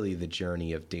are really the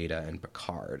journey of Data and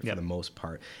Picard for the most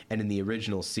part. And in the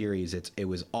original series, it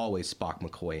was always Spock,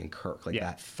 McCoy, and Kirk,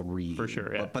 that 3 for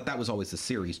sure. But that was always the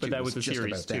series too. But that was the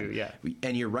series too.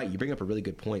 And you're right, you bring up a really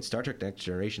good point. Star Trek Next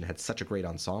Generation had such a great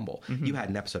ensemble. You had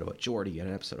an episode about Geordi, you had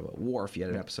an episode about Worf, you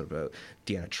had an episode about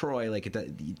Deanna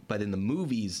Troi, but in the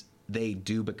movies they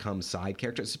do become side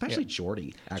characters, especially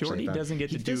Geordi. Actually, Geordi doesn't get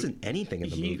to do anything in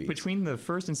the movies. Between the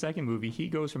first and second movie, he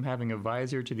goes from having a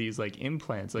visor to these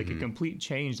implants, a complete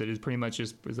change that is pretty much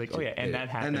just and that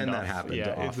happened. And then that happened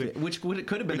off, which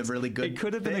could have been a really good. It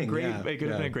could have been thing. a great. It could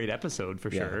have been a great episode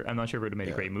for sure. I'm not sure if it would have made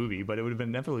a great movie, but it would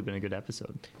have definitely been a good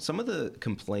episode. Some of the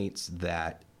complaints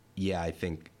that I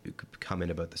think come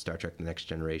in about the Star Trek The Next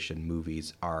Generation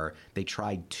movies are they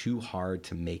tried too hard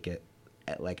to make it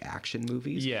action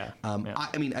movies.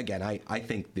 I mean, again, I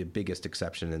think the biggest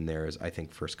exception in there is I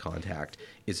think First Contact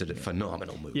is a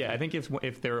phenomenal movie. Yeah, I think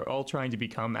if they're all trying to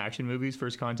become action movies,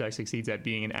 First Contact succeeds at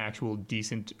being an actual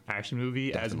decent action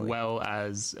movie, as well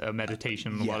as a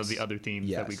meditation on a lot of the other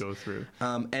themes that we go through.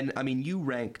 And I mean, you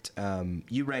ranked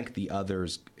the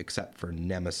others except for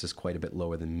Nemesis quite a bit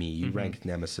lower than me. You ranked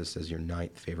Nemesis as your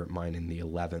 9th favorite, mine in the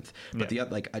 11th. But the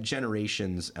other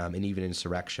Generations and even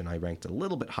Insurrection, I ranked a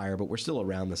little bit higher, but we're still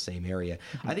around the same area.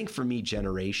 I think for me,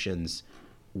 Generations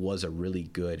was a really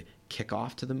good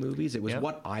kickoff to the movies. It was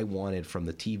what I wanted from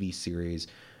the TV series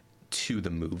to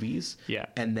the movies.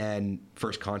 And then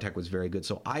First Contact was very good.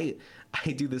 So I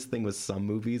do this thing with some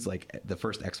movies, like the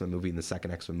first X-Men movie and the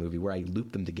second X-Men movie, where I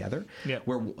loop them together.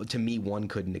 Where to me one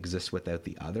couldn't exist without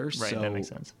the other. Right, so that makes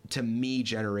sense. To me,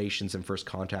 Generations and First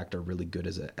Contact are really good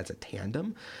as a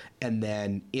tandem. And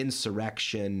then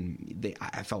Insurrection,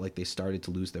 I felt like they started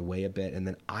to lose their way a bit. And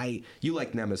then you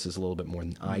liked Nemesis a little bit more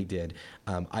than I did.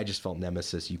 I just felt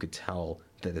Nemesis, you could tell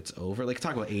that it's over.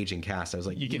 Talk about aging cast. I was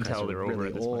like, you can tell they're really over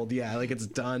at this old. point. Yeah, it's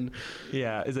done.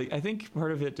 Yeah, it's I think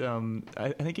part of it. I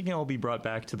think it can all be brought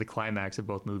back to the climax of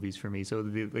both movies for me. So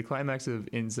the climax of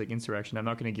Insurrection. I'm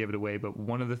not going to give it away, but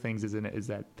one of the things is in it is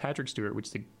that Patrick Stewart, which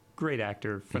is a great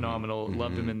actor, phenomenal.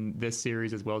 Loved him in this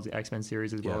series as well as the X-Men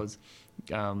series, as well as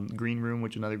Green Room,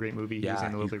 which is another great movie he was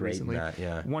in a little bit recently.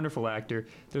 Wonderful actor.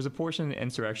 There's a portion in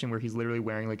Insurrection where he's literally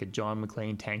wearing a John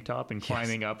McClane tank top and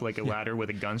climbing up a ladder with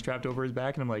a gun strapped over his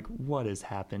back, and I'm like, what has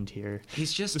happened here?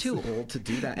 He's just too old to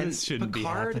do that. And this shouldn't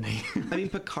Picard, be happening. I mean,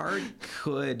 Picard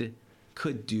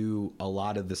could do a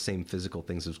lot of the same physical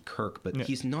things as Kirk, but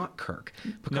he's not Kirk.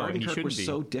 Picard and Kirk were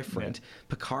so different.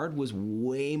 Picard was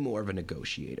way more of a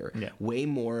negotiator, way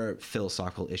more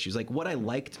philosophical issues. What I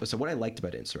liked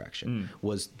about Insurrection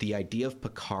was the idea of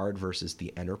Picard versus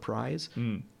the Enterprise.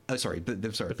 Oh,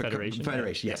 the Federation.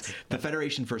 Federation, yes. The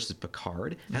Federation versus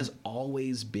Picard has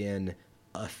always been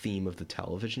a theme of the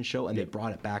television show, and they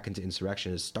brought it back into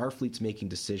Insurrection, is Starfleet's making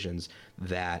decisions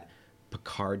that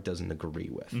Picard doesn't agree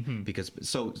with. Because,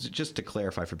 so just to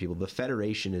clarify for people, the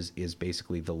Federation is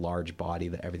basically the large body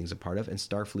that everything's a part of, and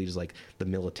Starfleet is like the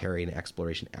military and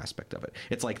exploration aspect of it.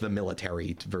 It's like the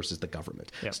military versus the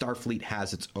government. Starfleet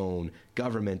has its own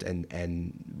government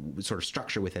and sort of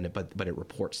structure within it, but it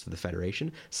reports to the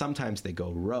Federation. Sometimes they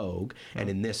go rogue, and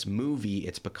in this movie,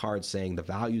 it's Picard saying the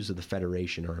values of the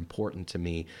Federation are important to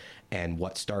me, and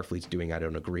what Starfleet's doing I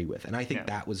don't agree with. And I think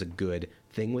that was a good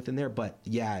thing within there. But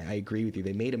yeah, I agree with you.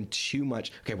 They made him too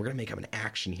much. Okay, we're gonna make him an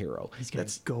action hero. He's gonna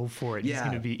go for it.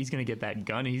 Yeah. He's gonna get that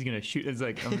gun and he's gonna shoot. It's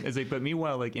like, but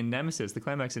meanwhile, like in Nemesis, the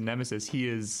climax in Nemesis, he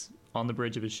is on the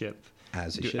bridge of his ship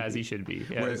as he should be.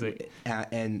 Yeah,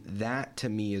 and that to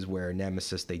me is where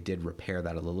Nemesis, they did repair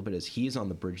that a little bit, is he's on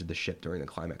the bridge of the ship during the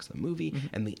climax of the movie,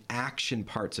 and the action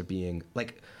parts are being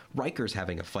like Riker's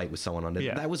having a fight with someone on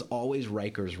it. That was always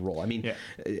Riker's role. I mean,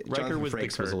 Riker was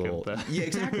Frakes the Kirk was a little, yeah,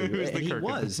 exactly. And he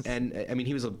was, and I mean,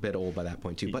 he was a bit old by that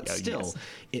point too. But still,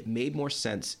 it made more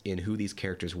sense in who these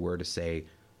characters were to say,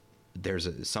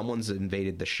 someone's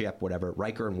invaded the ship, whatever.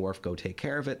 Riker and Worf go take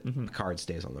care of it. Picard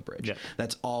stays on the bridge.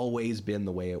 That's always been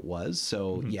the way it was.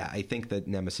 So yeah, I think that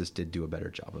Nemesis did do a better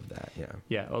job of that.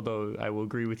 Yeah. Although I will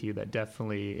agree with you that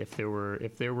definitely, if there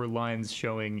were lines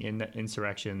showing in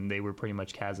Insurrection, they were pretty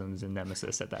much chasms in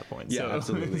Nemesis at that point. Yeah, so.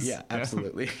 Absolutely. Yeah,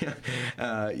 absolutely.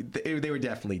 They were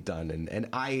definitely done. And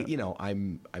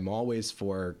I'm always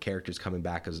for characters coming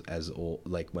back as old,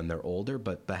 like when they're older,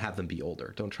 but have them be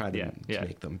older. Don't try to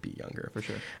make them be younger. For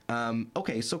sure.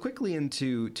 Okay, so quickly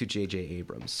into J.J.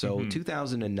 Abrams. So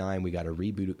 2009, we got a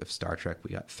reboot of Star Trek. We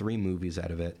got 3 movies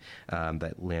out of it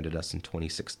that landed us in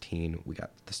 2016. We got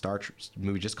the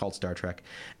movie just called Star Trek,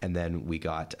 and then we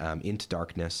got Into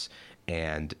Darkness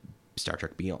and Star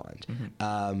Trek Beyond.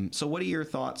 So what are your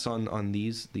thoughts on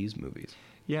these movies?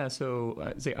 Yeah,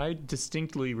 so I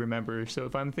distinctly remember, so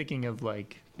if I'm thinking of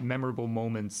like memorable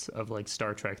moments of like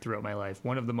Star Trek throughout my life,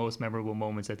 one of the most memorable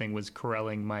moments I think was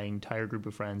corralling my entire group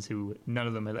of friends who none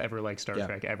of them had ever liked Star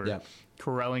Trek ever,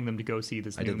 corralling them to go see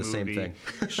this new movie, same thing.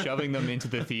 Shoving them into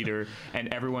the theater,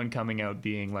 and everyone coming out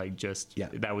being like,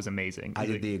 that was amazing. I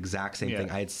did the exact same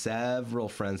thing. I had several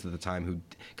friends at the time who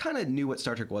kind of knew what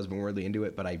Star Trek was but weren't really into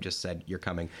it, but I just said, you're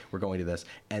coming, we're going to this,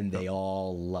 and they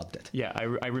all loved it. Yeah,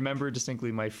 I remember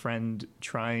distinctly my friend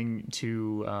trying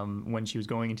to, when she was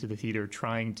going into the theater,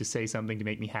 trying to say something to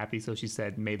make me happy, so she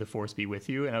said, "May the Force be with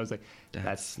you," and I was like,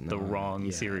 that's the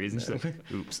wrong series. And she's like,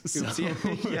 oops.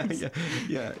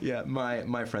 Yeah.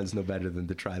 My friends know better than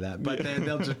to try that, but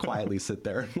they'll just quietly sit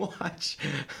there and watch.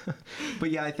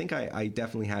 But yeah, I think I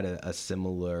definitely had a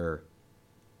similar.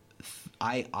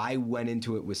 I went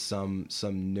into it with some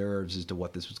nerves as to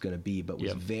what this was going to be, but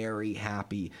was very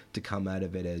happy to come out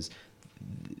of it as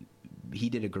he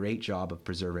did a great job of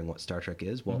preserving what Star Trek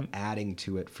is while adding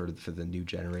to it for the new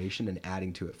generation and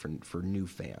adding to it for new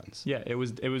fans. Yeah, it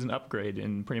was an upgrade,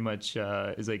 and pretty much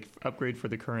is like upgrade for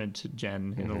the current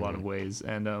gen in a lot of ways.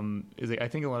 And is like, I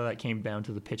think a lot of that came down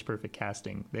to the pitch perfect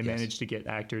casting. They managed to get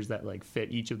actors that like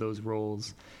fit each of those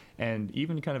roles, and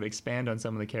even kind of expand on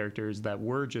some of the characters that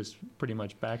were just pretty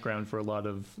much background for a lot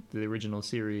of the original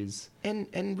series.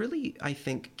 And really, I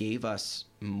think, gave us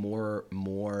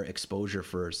more exposure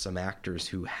for some actors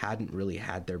who hadn't really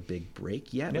had their big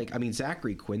break yet. Like, I mean,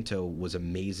 Zachary Quinto was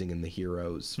amazing in The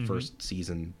Heroes first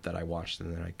season that I watched,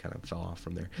 and then I kind of fell off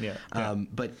from there.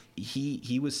 But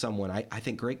he was someone, I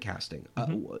think, great casting.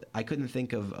 I couldn't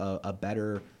think of a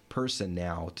better person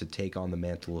now to take on the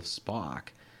mantle of Spock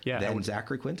than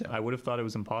Zachary Quinto. I would have thought it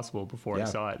was impossible before I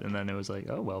saw it, and then it was like,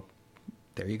 oh, well.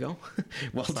 There you go.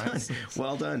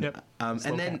 Well done. Yep.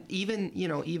 And then even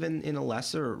in a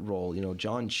lesser role,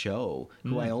 John Cho,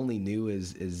 who I only knew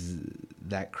is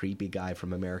that creepy guy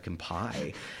from American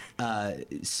Pie,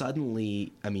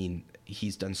 suddenly, I mean,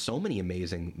 he's done so many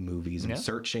amazing movies, and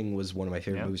Searching was one of my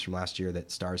favorite movies from last year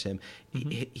that stars him.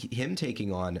 Him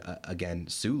taking on, again,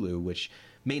 Sulu, which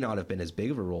may not have been as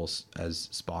big of a role as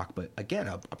Spock, but again,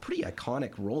 a pretty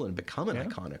iconic role and become an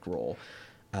iconic role.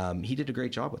 He did a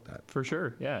great job with that. For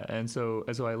sure, yeah. And so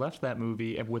I left that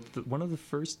movie with one of the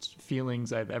first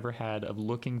feelings I've ever had of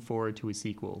looking forward to a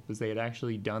sequel, was they had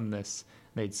actually done this.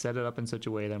 They'd set it up in such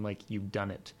a way that I'm like, you've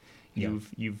done it.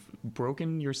 You've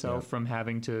broken yourself from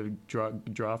having to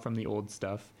draw from the old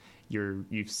stuff.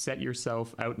 You've set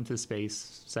yourself out into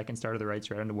space, second star to the right,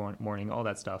 straight into morning, all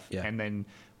that stuff. And then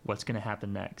what's going to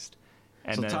happen next?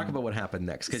 And so talk about what happened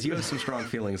next, because you have some strong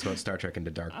feelings about Star Trek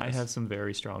Into Darkness. I have some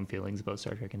very strong feelings about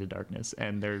Star Trek Into Darkness,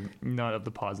 and they're not of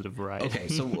the positive variety. Okay,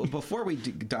 so before we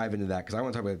dive into that, because I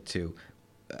want to talk about it too,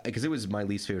 because it was my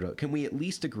least favorite. Can we at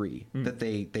least agree that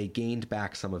they gained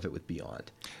back some of it with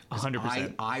Beyond?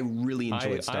 100%. I really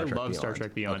enjoyed Star Trek Beyond. I love Star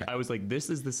Trek Beyond. Okay. I was like, this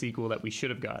is the sequel that we should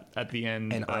have got at the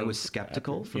end. And I was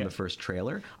skeptical from the first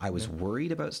trailer. I was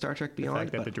worried about Star Trek Beyond. The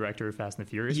fact that the director of Fast and the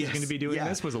Furious was going to be doing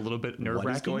this was a little bit nerve-wracking.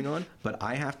 What is going on? But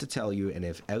I have to tell you, and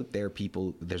if out there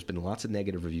people, there's been lots of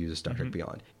negative reviews of Star Trek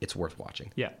Beyond. It's worth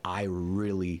watching. Yeah. I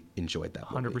really enjoyed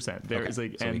that movie. 100%. There is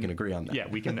like, so we can agree on that. Yeah,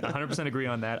 we can 100% agree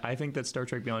on that. I think that Star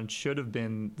Trek Beyond should have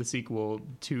been the sequel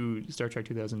to Star Trek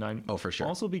 2009. Oh, for sure.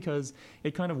 Also because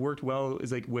it kind of worked well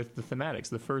is like with the thematics.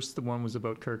 The first one was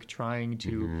about Kirk trying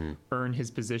to earn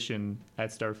his position at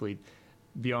Starfleet.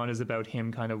 Beyond is about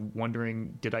him kind of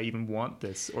wondering, did I even want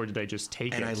this, or did I just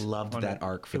take it? And I loved that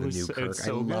arc for the new Kirk.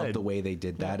 So I love good. the way they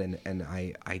did that, and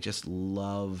I just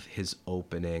love his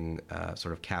opening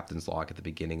sort of captain's log at the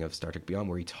beginning of Star Trek Beyond,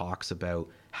 where he talks about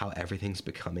how everything's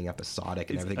becoming episodic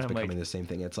and everything's becoming the same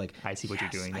thing. It's like, I see what you're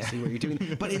doing. I see what you're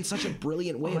doing, but in such a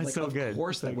brilliant way. It's so good. Of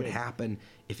course, so that would good. happen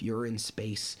if you're in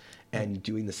space and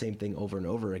doing the same thing over and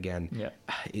over again. Yeah.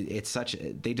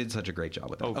 They did such a great job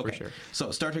with that. Oh, for sure.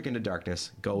 So Star Trek Into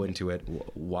Darkness, go into it.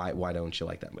 Why don't you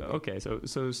like that movie? Okay, so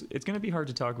it's going to be hard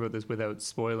to talk about this without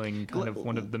spoiling kind of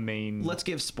one of the main. Let's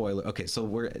give spoiler. Okay, so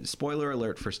we're spoiler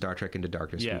alert for Star Trek Into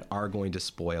Darkness. Yeah. We are going to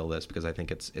spoil this because I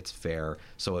think it's fair.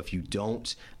 So if you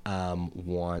don't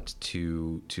want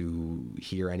to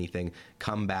hear anything,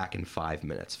 come back in 5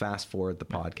 minutes. Fast forward the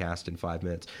podcast in 5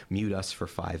 minutes. Mute us for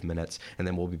 5 minutes, and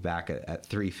then we'll be back at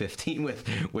 3:15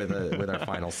 with our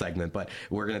final segment. But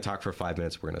we're going to talk for 5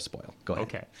 minutes. We're going to spoil. Go ahead.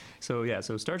 Okay.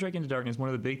 So Star Trek Into Darkness, one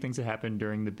of the big things that happened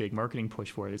during the big marketing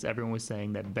push for it is everyone was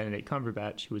saying that Benedict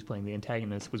Cumberbatch, who was playing the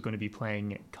antagonist, was going to be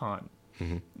playing Khan.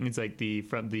 Mm-hmm. It's like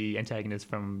the antagonist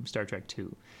from Star Trek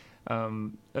 2.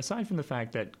 Aside from the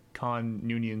fact that Khan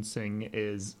Noonien Singh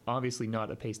is obviously not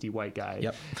a pasty white guy,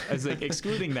 Yep. as like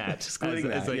excluding that,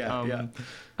 yeah.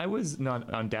 I was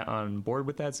not on board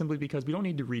with that simply because we don't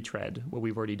need to retread what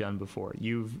we've already done before.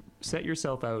 You've set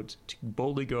yourself out to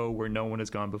boldly go where no one has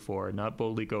gone before, not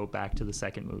boldly go back to the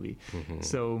second movie. Mm-hmm.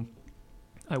 So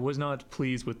I was not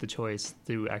pleased with the choice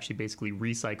to actually basically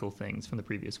recycle things from the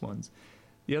previous ones.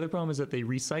 The other problem is that they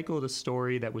recycled a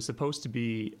story that was supposed to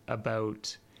be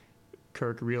about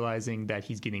Kirk realizing that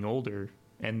he's getting older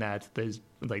and that there's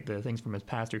like the things from his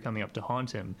past are coming up to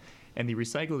haunt him, and they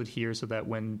recycled it here so that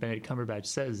when Benedict Cumberbatch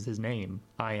says his name,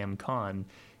 I am Khan,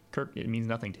 Kirk, it means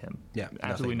nothing to him. Yeah,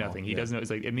 absolutely nothing. He doesn't know.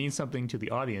 It's like it means something to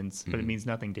the audience, but it means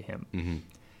nothing to him. Mm-hmm.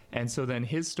 And so then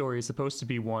his story is supposed to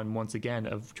be one once again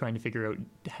of trying to figure out,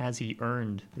 has he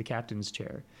earned the captain's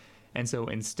chair? And so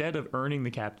instead of earning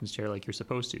the captain's chair like you're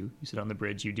supposed to, you sit on the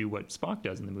bridge, you do what Spock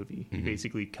does in the movie. You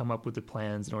basically come up with the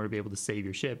plans in order to be able to save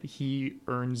your ship. He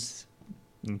earns,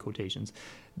 in quotations,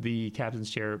 the captain's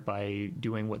chair by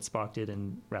doing what Spock did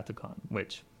in Wrath of Khan,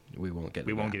 which we won't get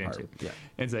into. Yeah.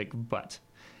 And it's like, but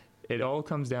it all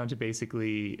comes down to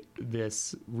basically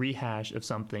this rehash of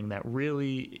something that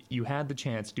really you had the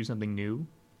chance to do something new,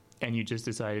 and you just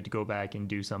decided to go back and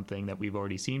do something that we've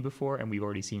already seen before and we've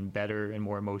already seen better and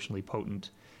more emotionally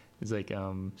potent. It's like,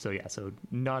 so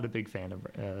not a big fan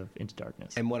of Into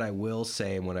Darkness. And what I will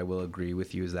say and what I will agree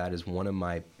with you is that is one of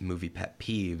my movie pet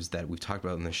peeves that we've talked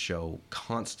about in this show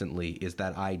constantly is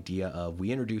that idea of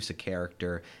we introduce a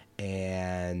character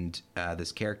and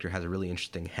this character has a really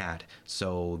interesting hat.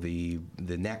 So the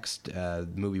next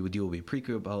movie we do will be a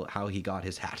prequel about how he got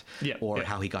his hat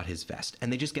how he got his vest,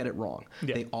 and they just get it wrong.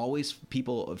 Yeah. They always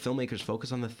filmmakers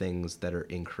focus on the things that are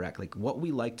incorrect. Like what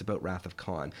we liked about Wrath of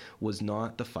Khan was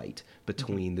not the fight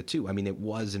between the two. I mean, it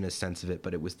was in a sense of it,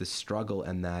 but it was the struggle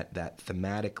and that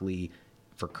thematically.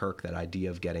 For Kirk, that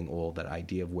idea of getting old, that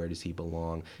idea of where does he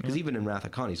belong? Because even in Wrath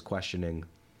of Khan, he's questioning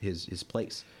his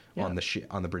place on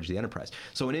the bridge of the Enterprise.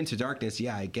 So in Into Darkness,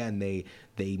 again,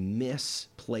 they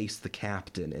misplace the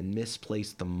captain and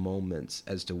misplace the moments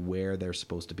as to where they're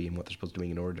supposed to be and what they're supposed to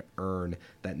be in order to earn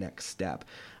that next step.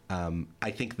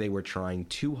 I think they were trying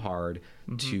too hard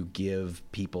to give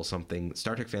people something,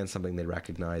 Star Trek fans, something they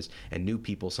recognize, and new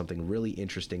people something really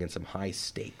interesting and some high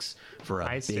stakes for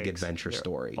a big adventure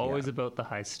story. Always about the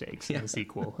high stakes in the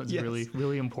sequel. It's really,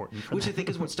 really important. Which I think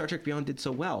is what Star Trek Beyond did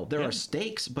so well. There are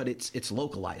stakes, but it's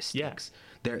localized stakes.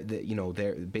 They're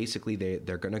basically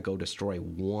they're going to go destroy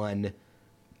one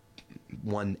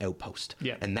outpost,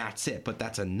 and that's it. But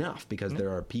that's enough because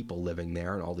there are people living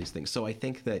there and all these things. So I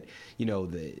think that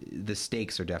the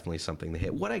stakes are definitely something to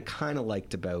hit. What I kind of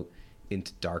liked about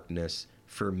Into Darkness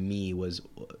for me was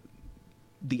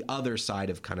the other side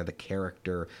of kind of the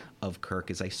character of Kirk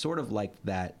is I sort of liked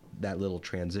that little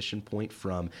transition point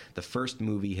from the first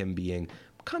movie, him being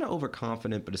kind of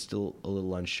overconfident, but is still a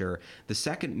little unsure. The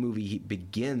second movie, he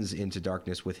begins Into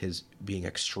Darkness with his being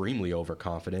extremely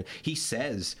overconfident. He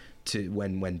says to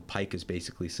when Pike is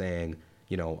basically saying,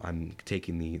 you know, I'm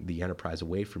taking the Enterprise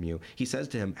away from you. He says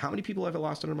to him, how many people have I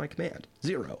lost under my command?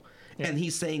 0. Yeah. And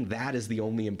he's saying that is the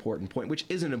only important point, which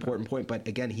is an important point. But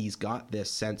again, he's got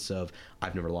this sense of,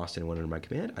 I've never lost anyone under my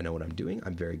command. I know what I'm doing.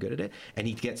 I'm very good at it. And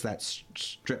he gets that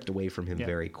stripped away from him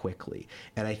very quickly.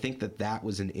 And I think that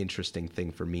was an interesting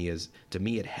thing for me. Is to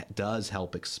me, it does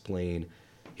help explain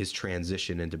his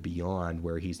transition into Beyond,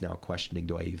 where he's now questioning,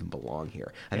 do I even belong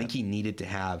here? I think he needed to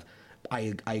have...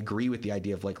 I agree with the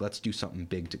idea of, like, let's do something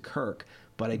big to Kirk,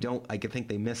 but I think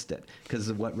they missed it, because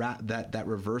that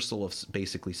reversal of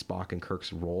basically Spock and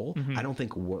Kirk's role, I don't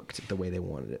think worked the way they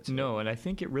wanted it to. No, and I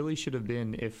think it really should have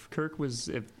been, if Kirk was,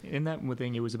 if in that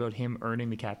thing it was about him earning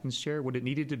the captain's chair, what it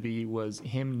needed to be was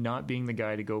him not being the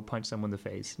guy to go punch someone in the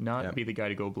face, not be the guy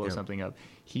to go blow something up.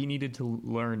 He needed to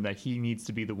learn that he needs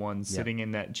to be the one sitting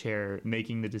in that chair,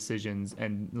 making the decisions,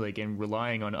 and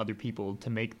relying on other people to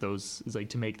make those,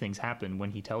 to make things happen when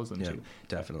he tells them to.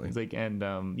 Definitely.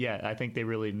 I think they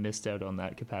really missed out on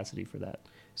that capacity for that.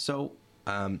 So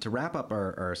to wrap up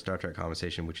our Star Trek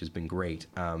conversation, which has been great,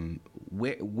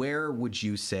 where would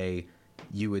you say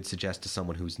you would suggest to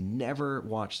someone who's never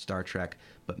watched Star Trek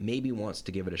but maybe wants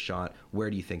to give it a shot, where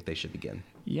do you think they should begin?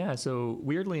 Yeah, so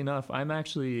weirdly enough, I'm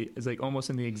actually almost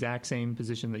in the exact same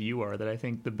position that you are, that I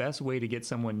think the best way to get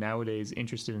someone nowadays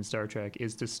interested in Star Trek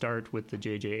is to start with the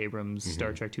J.J. Abrams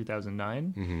Star Trek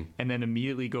 2009 and then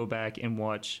immediately go back and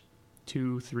watch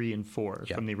 2, 3, and 4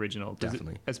 from the original.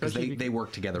 Definitely. Especially they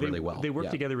work together really well. They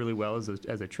work together really well as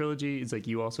a trilogy. It's like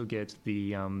you also get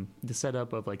the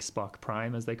setup of like Spock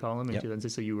Prime, as they call him.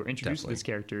 So you were introduced to this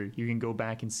character. You can go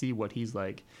back and see what he's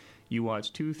like. You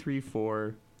watch 2, 3,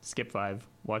 4, skip 5,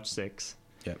 watch 6.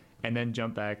 And then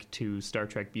jump back to Star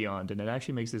Trek Beyond, and it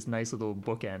actually makes this nice little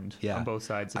bookend on both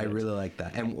sides of it. I really like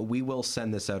that, and we will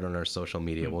send this out on our social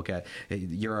media. We'll get,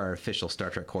 you're our official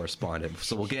Star Trek correspondent,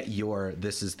 so we'll get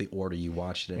this is the order you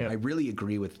watched it in. I really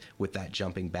agree with that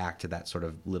jumping back to that sort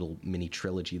of little mini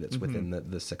trilogy that's within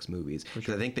the 6 movies,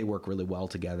 because I think they work really well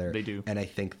together. They do, and I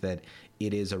think that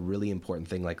it is a really important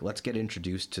thing. Like, let's get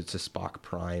introduced to Spock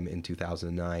Prime in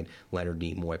 2009, Leonard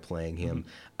Nimoy playing him,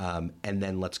 and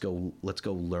then let's go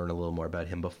learn a little more about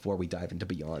him before we dive into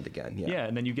Beyond again. Yeah,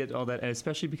 and then you get all that, and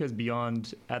especially because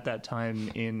Beyond, at that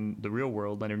time in the real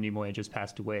world, Leonard Nimoy had just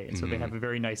passed away, and so they have a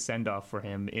very nice send-off for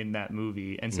him in that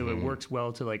movie, and so it works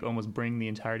well to almost bring the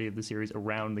entirety of the series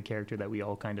around the character that we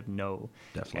all kind of know.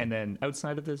 Definitely. And then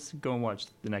outside of this, go and watch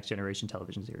the Next Generation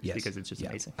television series, because it's just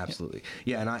amazing. Absolutely.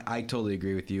 Yeah, and I totally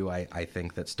agree with you. I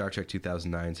think that Star Trek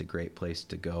 2009 is a great place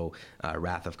to go.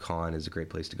 Wrath of Khan is a great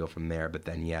place to go from there, but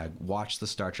then watch the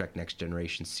Star Trek Next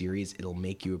Generation series. It'll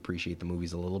make you appreciate the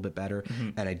movies a little bit better.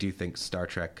 And I do think Star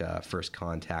Trek First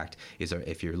Contact is,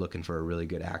 if you're looking for a really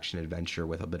good action adventure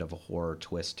with a bit of a horror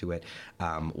twist to it,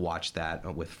 watch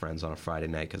that with friends on a Friday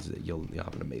night, because you'll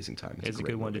have an amazing time. It's a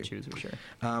good one to choose for sure.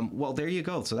 Well, there you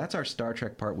go. So that's our Star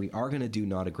Trek part. We are going to do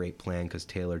Not a Great Plan, because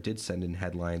Taylor did send in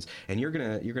headlines, and you're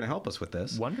gonna help us with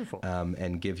this. Wonderful.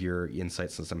 And give your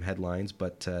insights on some headlines.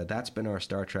 But that's been our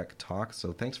Star Trek talk.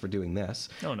 So thanks for doing this.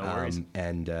 Oh, no worries.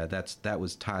 And that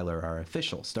was Tyler, our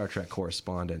official Star Trek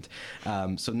correspondent.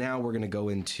 So now we're going to go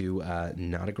into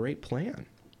Not a Great Plan.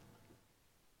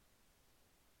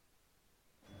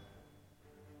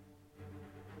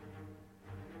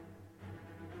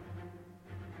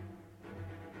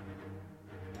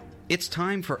 It's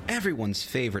time for everyone's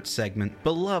favorite segment,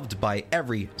 beloved by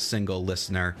every single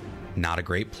listener, Not a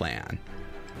Great Plan.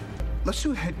 Let's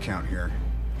do a head count here.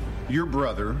 Your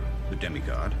brother, the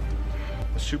demigod,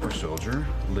 a super soldier,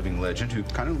 a living legend who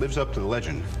kind of lives up to the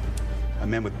legend, a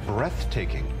man with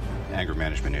breathtaking anger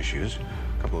management issues,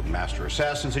 a couple of master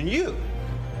assassins, and you,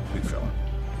 big fella.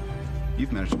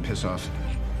 You've managed to piss off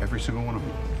every single one of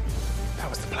them. That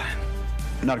was the plan.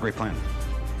 Not a great plan.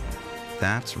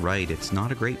 That's right, it's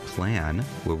Not a Great Plan,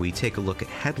 where we take a look at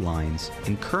headlines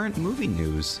in current movie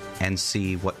news and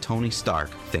see what Tony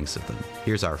Stark thinks of them.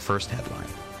 Here's our first headline.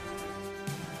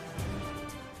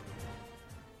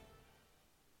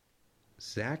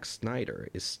 Zack Snyder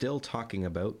is still talking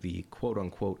about the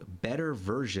quote-unquote better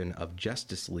version of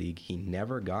Justice League he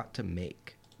never got to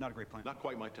make. Not a great plan. Not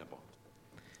quite my tempo.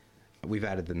 We've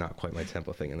added the not quite my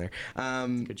tempo thing in there.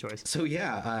 Good choice. So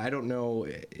I don't know.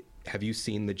 Have you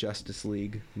seen the Justice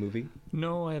League movie?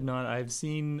 No, I have not. I've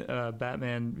seen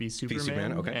Batman v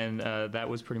Superman, okay. And that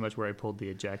was pretty much where I pulled the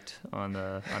eject on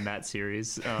that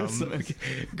series.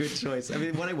 Good choice. I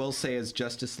mean, what I will say is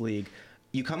Justice League.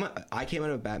 I came out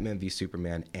of Batman v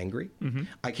Superman angry.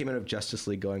 I came out of Justice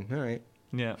League going, all right,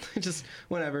 Yeah. Just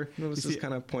whatever. It was just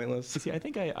kind of pointless. See, I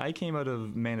think I came out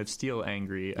of Man of Steel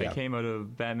angry. Yeah. I came out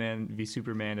of Batman v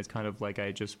Superman as kind of like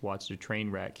I just watched a train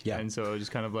wreck. Yeah. And so I was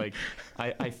just kind of like,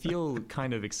 I feel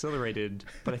kind of accelerated,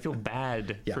 but I feel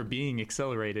bad Yeah. for being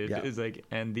accelerated. Yeah. Is like,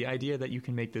 and the idea that you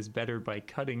can make this better by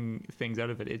cutting things out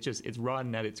of it, it's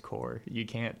rotten at its core. You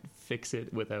can't fix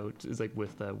it with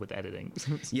editing.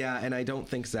 Yeah, and I don't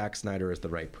think Zack Snyder is the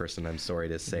right person. I'm sorry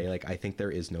to say. Like, I think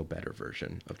there is no better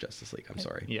version of Justice League. I'm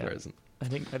sorry, Yeah. there isn't. I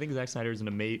think Zack Snyder is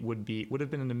would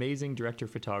have been an amazing director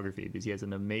of photography because he has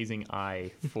an amazing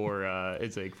eye for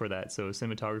for that. So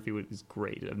cinematography is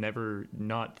great. I've never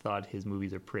not thought his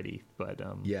movies are pretty, but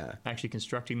Yeah. actually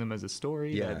constructing them as a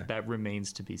story, Yeah. that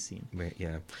remains to be seen.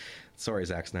 Yeah. Sorry,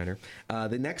 Zack Snyder.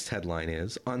 The next headline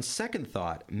is, on second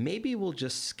thought, maybe we'll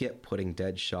just skip putting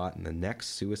Deadshot in the next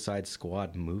Suicide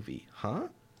Squad movie. Huh?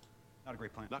 Not a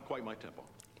great plan. Not quite my tempo.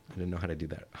 I didn't know how to do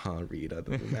that. Read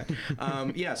other than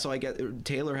that. Yeah, so I get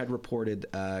Taylor had reported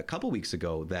a couple weeks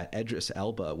ago that Idris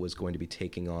Elba was going to be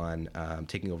taking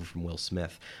over from Will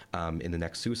Smith in the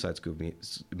next Suicide Squad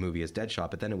movie as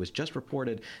Deadshot, but then it was just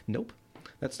reported, nope.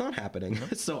 That's not happening.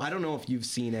 So I don't know if you've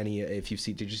seen any. Did you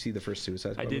see the first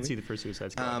Suicide Squad? I did movie? see the first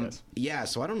Suicide Squad. Yes. Yeah,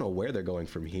 so I don't know where they're going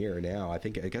from here now. I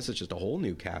guess it's just a whole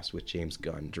new cast with James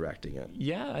Gunn directing it.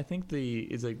 Yeah, I think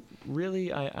it's like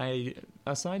really I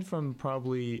aside from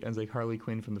probably as like Harley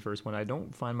Quinn from the first one, I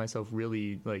don't find myself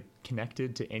really like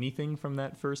connected to anything from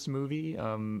that first movie.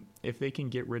 If they can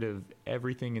get rid of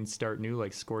everything and start new,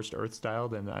 like Scorched Earth style,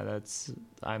 then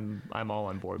I'm all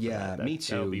on board. Yeah, for that. me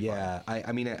too. Yeah, fun.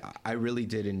 I mean, I really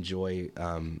did enjoy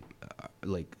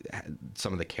like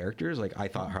some of the characters. Like I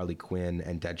thought Harley Quinn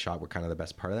and Deadshot were kind of the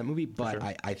best part of that movie, but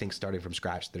sure. I think starting from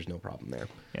scratch, there's no problem there.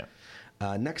 Yeah.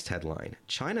 Next headline: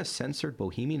 China censored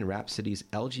Bohemian Rhapsody's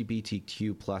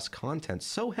LGBTQ plus content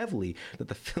so heavily that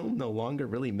the film no longer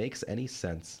really makes any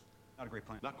sense. Not a great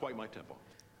plan. Not quite my tempo.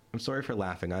 I'm sorry for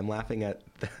laughing. I'm laughing at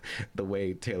the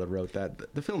way Taylor wrote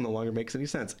that. The film no longer makes any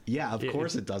sense. Yeah, of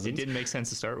course it doesn't. It didn't make sense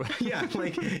to start with. Yeah,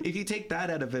 like if you take that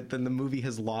out of it, then the movie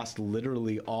has lost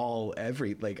literally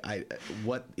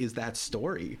what is that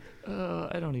story?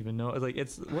 I don't even know. Like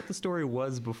it's what the story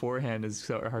was beforehand is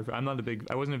so hard. I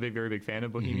wasn't a very big fan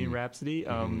of Bohemian Rhapsody.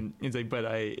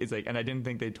 It's like, and I didn't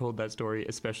think they told that story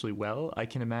especially well. I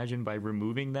can imagine by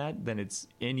removing that, then it's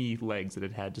any legs that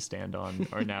it had to stand on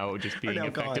are now just being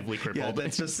effectively crippled. Yeah,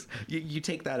 that's just you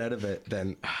take that out of it,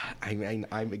 then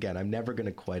I'm never going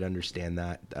to quite understand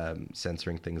that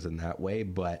censoring things in that way.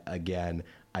 But again,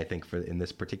 I think in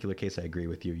this particular case, I agree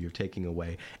with you. You're taking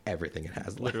away everything it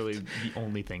has left. Literally the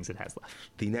only things it has left.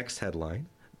 The next headline: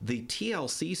 the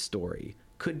TLC story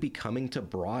could be coming to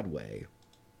Broadway.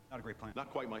 Not a great plan.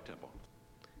 Not quite my tempo.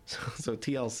 So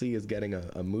TLC is getting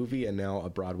a movie and now a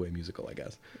Broadway musical, I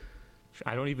guess.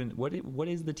 I don't even what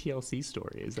is the TLC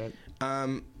story? Is that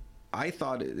I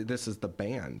thought this is the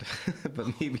band, but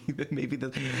maybe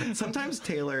sometimes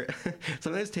Taylor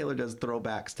does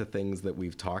throwbacks to things that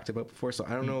we've talked about before. So I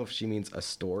don't know if she means a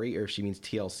story or if she means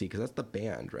TLC, because that's the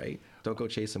band, right? Don't Go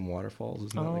Chasing Waterfalls.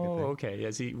 Isn't that like a thing? Okay.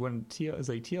 Yeah. See, when it's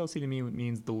like TLC to me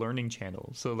means the learning channel.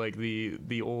 So like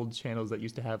the old channels that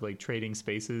used to have like Trading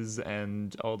Spaces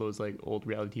and all those like old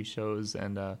reality shows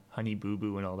and Honey Boo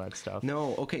Boo and all that stuff.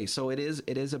 No. Okay. So it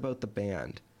is about the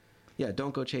band. Yeah,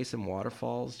 Don't Go Chasing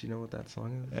Waterfalls. Do you know what that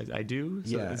song is? I do.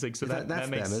 So yeah, it's like, so that's that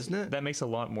makes them, isn't it? That makes a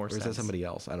lot more sense. Or is that somebody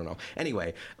else? I don't know. Anyway,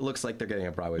 it looks like they're getting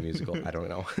a Broadway musical. I don't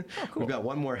know. Oh, cool. We've got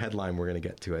one more headline. We're going to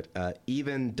get to it.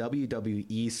 Even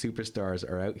WWE superstars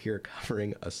are out here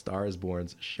covering A Star Is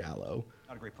Born's Shallow.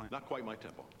 Not a great plan. Not quite my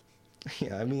tempo.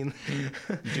 Yeah, I mean, you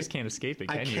just can't escape it,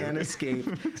 can you? I can't escape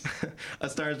A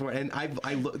Star Is Born. And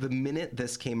the minute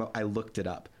this came out, I looked it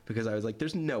up because I was like,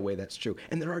 there's no way that's true.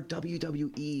 And there are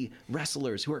WWE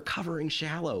wrestlers who are covering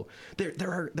Shallow.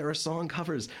 There are song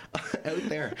covers out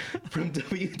there from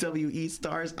WWE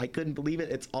stars. I couldn't believe it.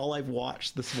 It's all I've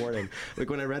watched this morning.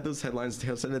 Like when I read those headlines,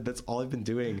 Taylor said that's all I've been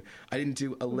doing. I didn't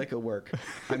do a lick of work.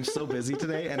 I'm so busy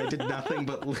today, and I did nothing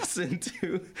but listen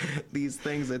to these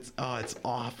things. It's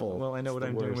awful. Well, I know what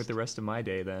I'm doing with the rest of my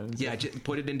day then. Yeah, just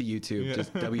put it into YouTube. Yeah.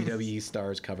 Just WWE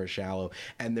stars cover Shallow,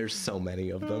 and there's so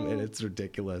many of them, and it's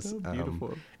ridiculous. So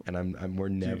beautiful. And we're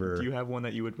never. Do you have one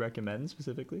that you would recommend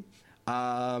specifically?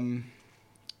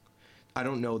 I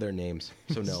don't know their names,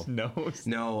 so no.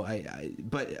 No,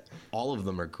 but all of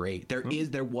them are great.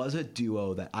 There was a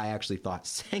duo that I actually thought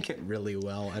sang it really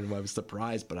well, and I was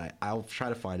surprised, but I'll try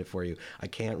to find it for you. I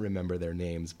can't remember their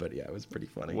names, but yeah, it was pretty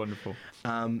funny. Wonderful.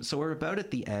 So we're about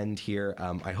at the end here.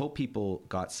 I hope people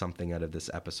got something out of this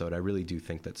episode. I really do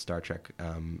think that Star Trek,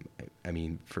 I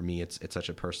mean, for me, it's such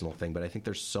a personal thing, but I think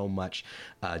there's so much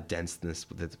denseness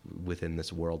within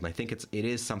this world, and I think it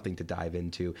is something to dive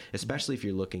into, especially if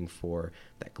you're looking for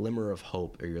that glimmer of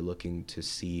hope, or you're looking to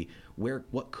see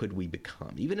what could we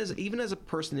become, even as a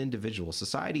person individual.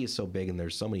 Society is so big and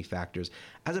there's so many factors.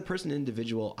 As a person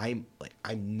individual, I'm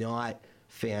not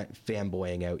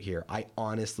fanboying out here. I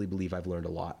honestly believe I've learned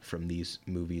a lot from these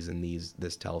movies and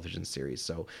this television series.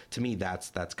 So to me,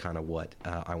 that's kind of what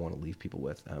I want to leave people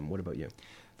with. What about you?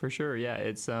 For sure, yeah.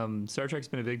 It's Star Trek's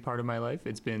been a big part of my life.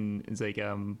 It's like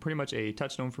pretty much a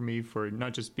touchstone for me, for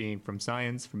not just being from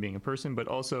science, from being a person, but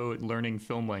also learning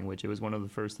film language. It was one of the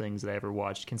first things that I ever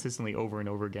watched consistently over and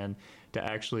over again to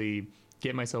actually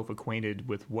get myself acquainted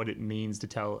with what it means to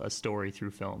tell a story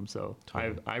through film. So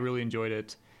totally. I really enjoyed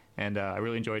it. And I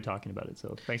really enjoyed talking about it.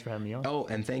 So thanks for having me on. Oh,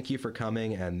 and thank you for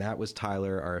coming. And that was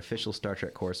Tyler, our official Star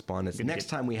Trek correspondent. Next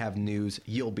time we have news,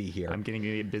 you'll be here. I'm getting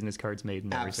to get business cards made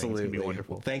and everything. Absolutely. It's going to be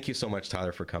wonderful. Well, thank you so much,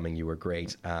 Tyler, for coming. You were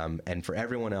great. And for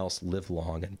everyone else, live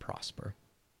long and prosper.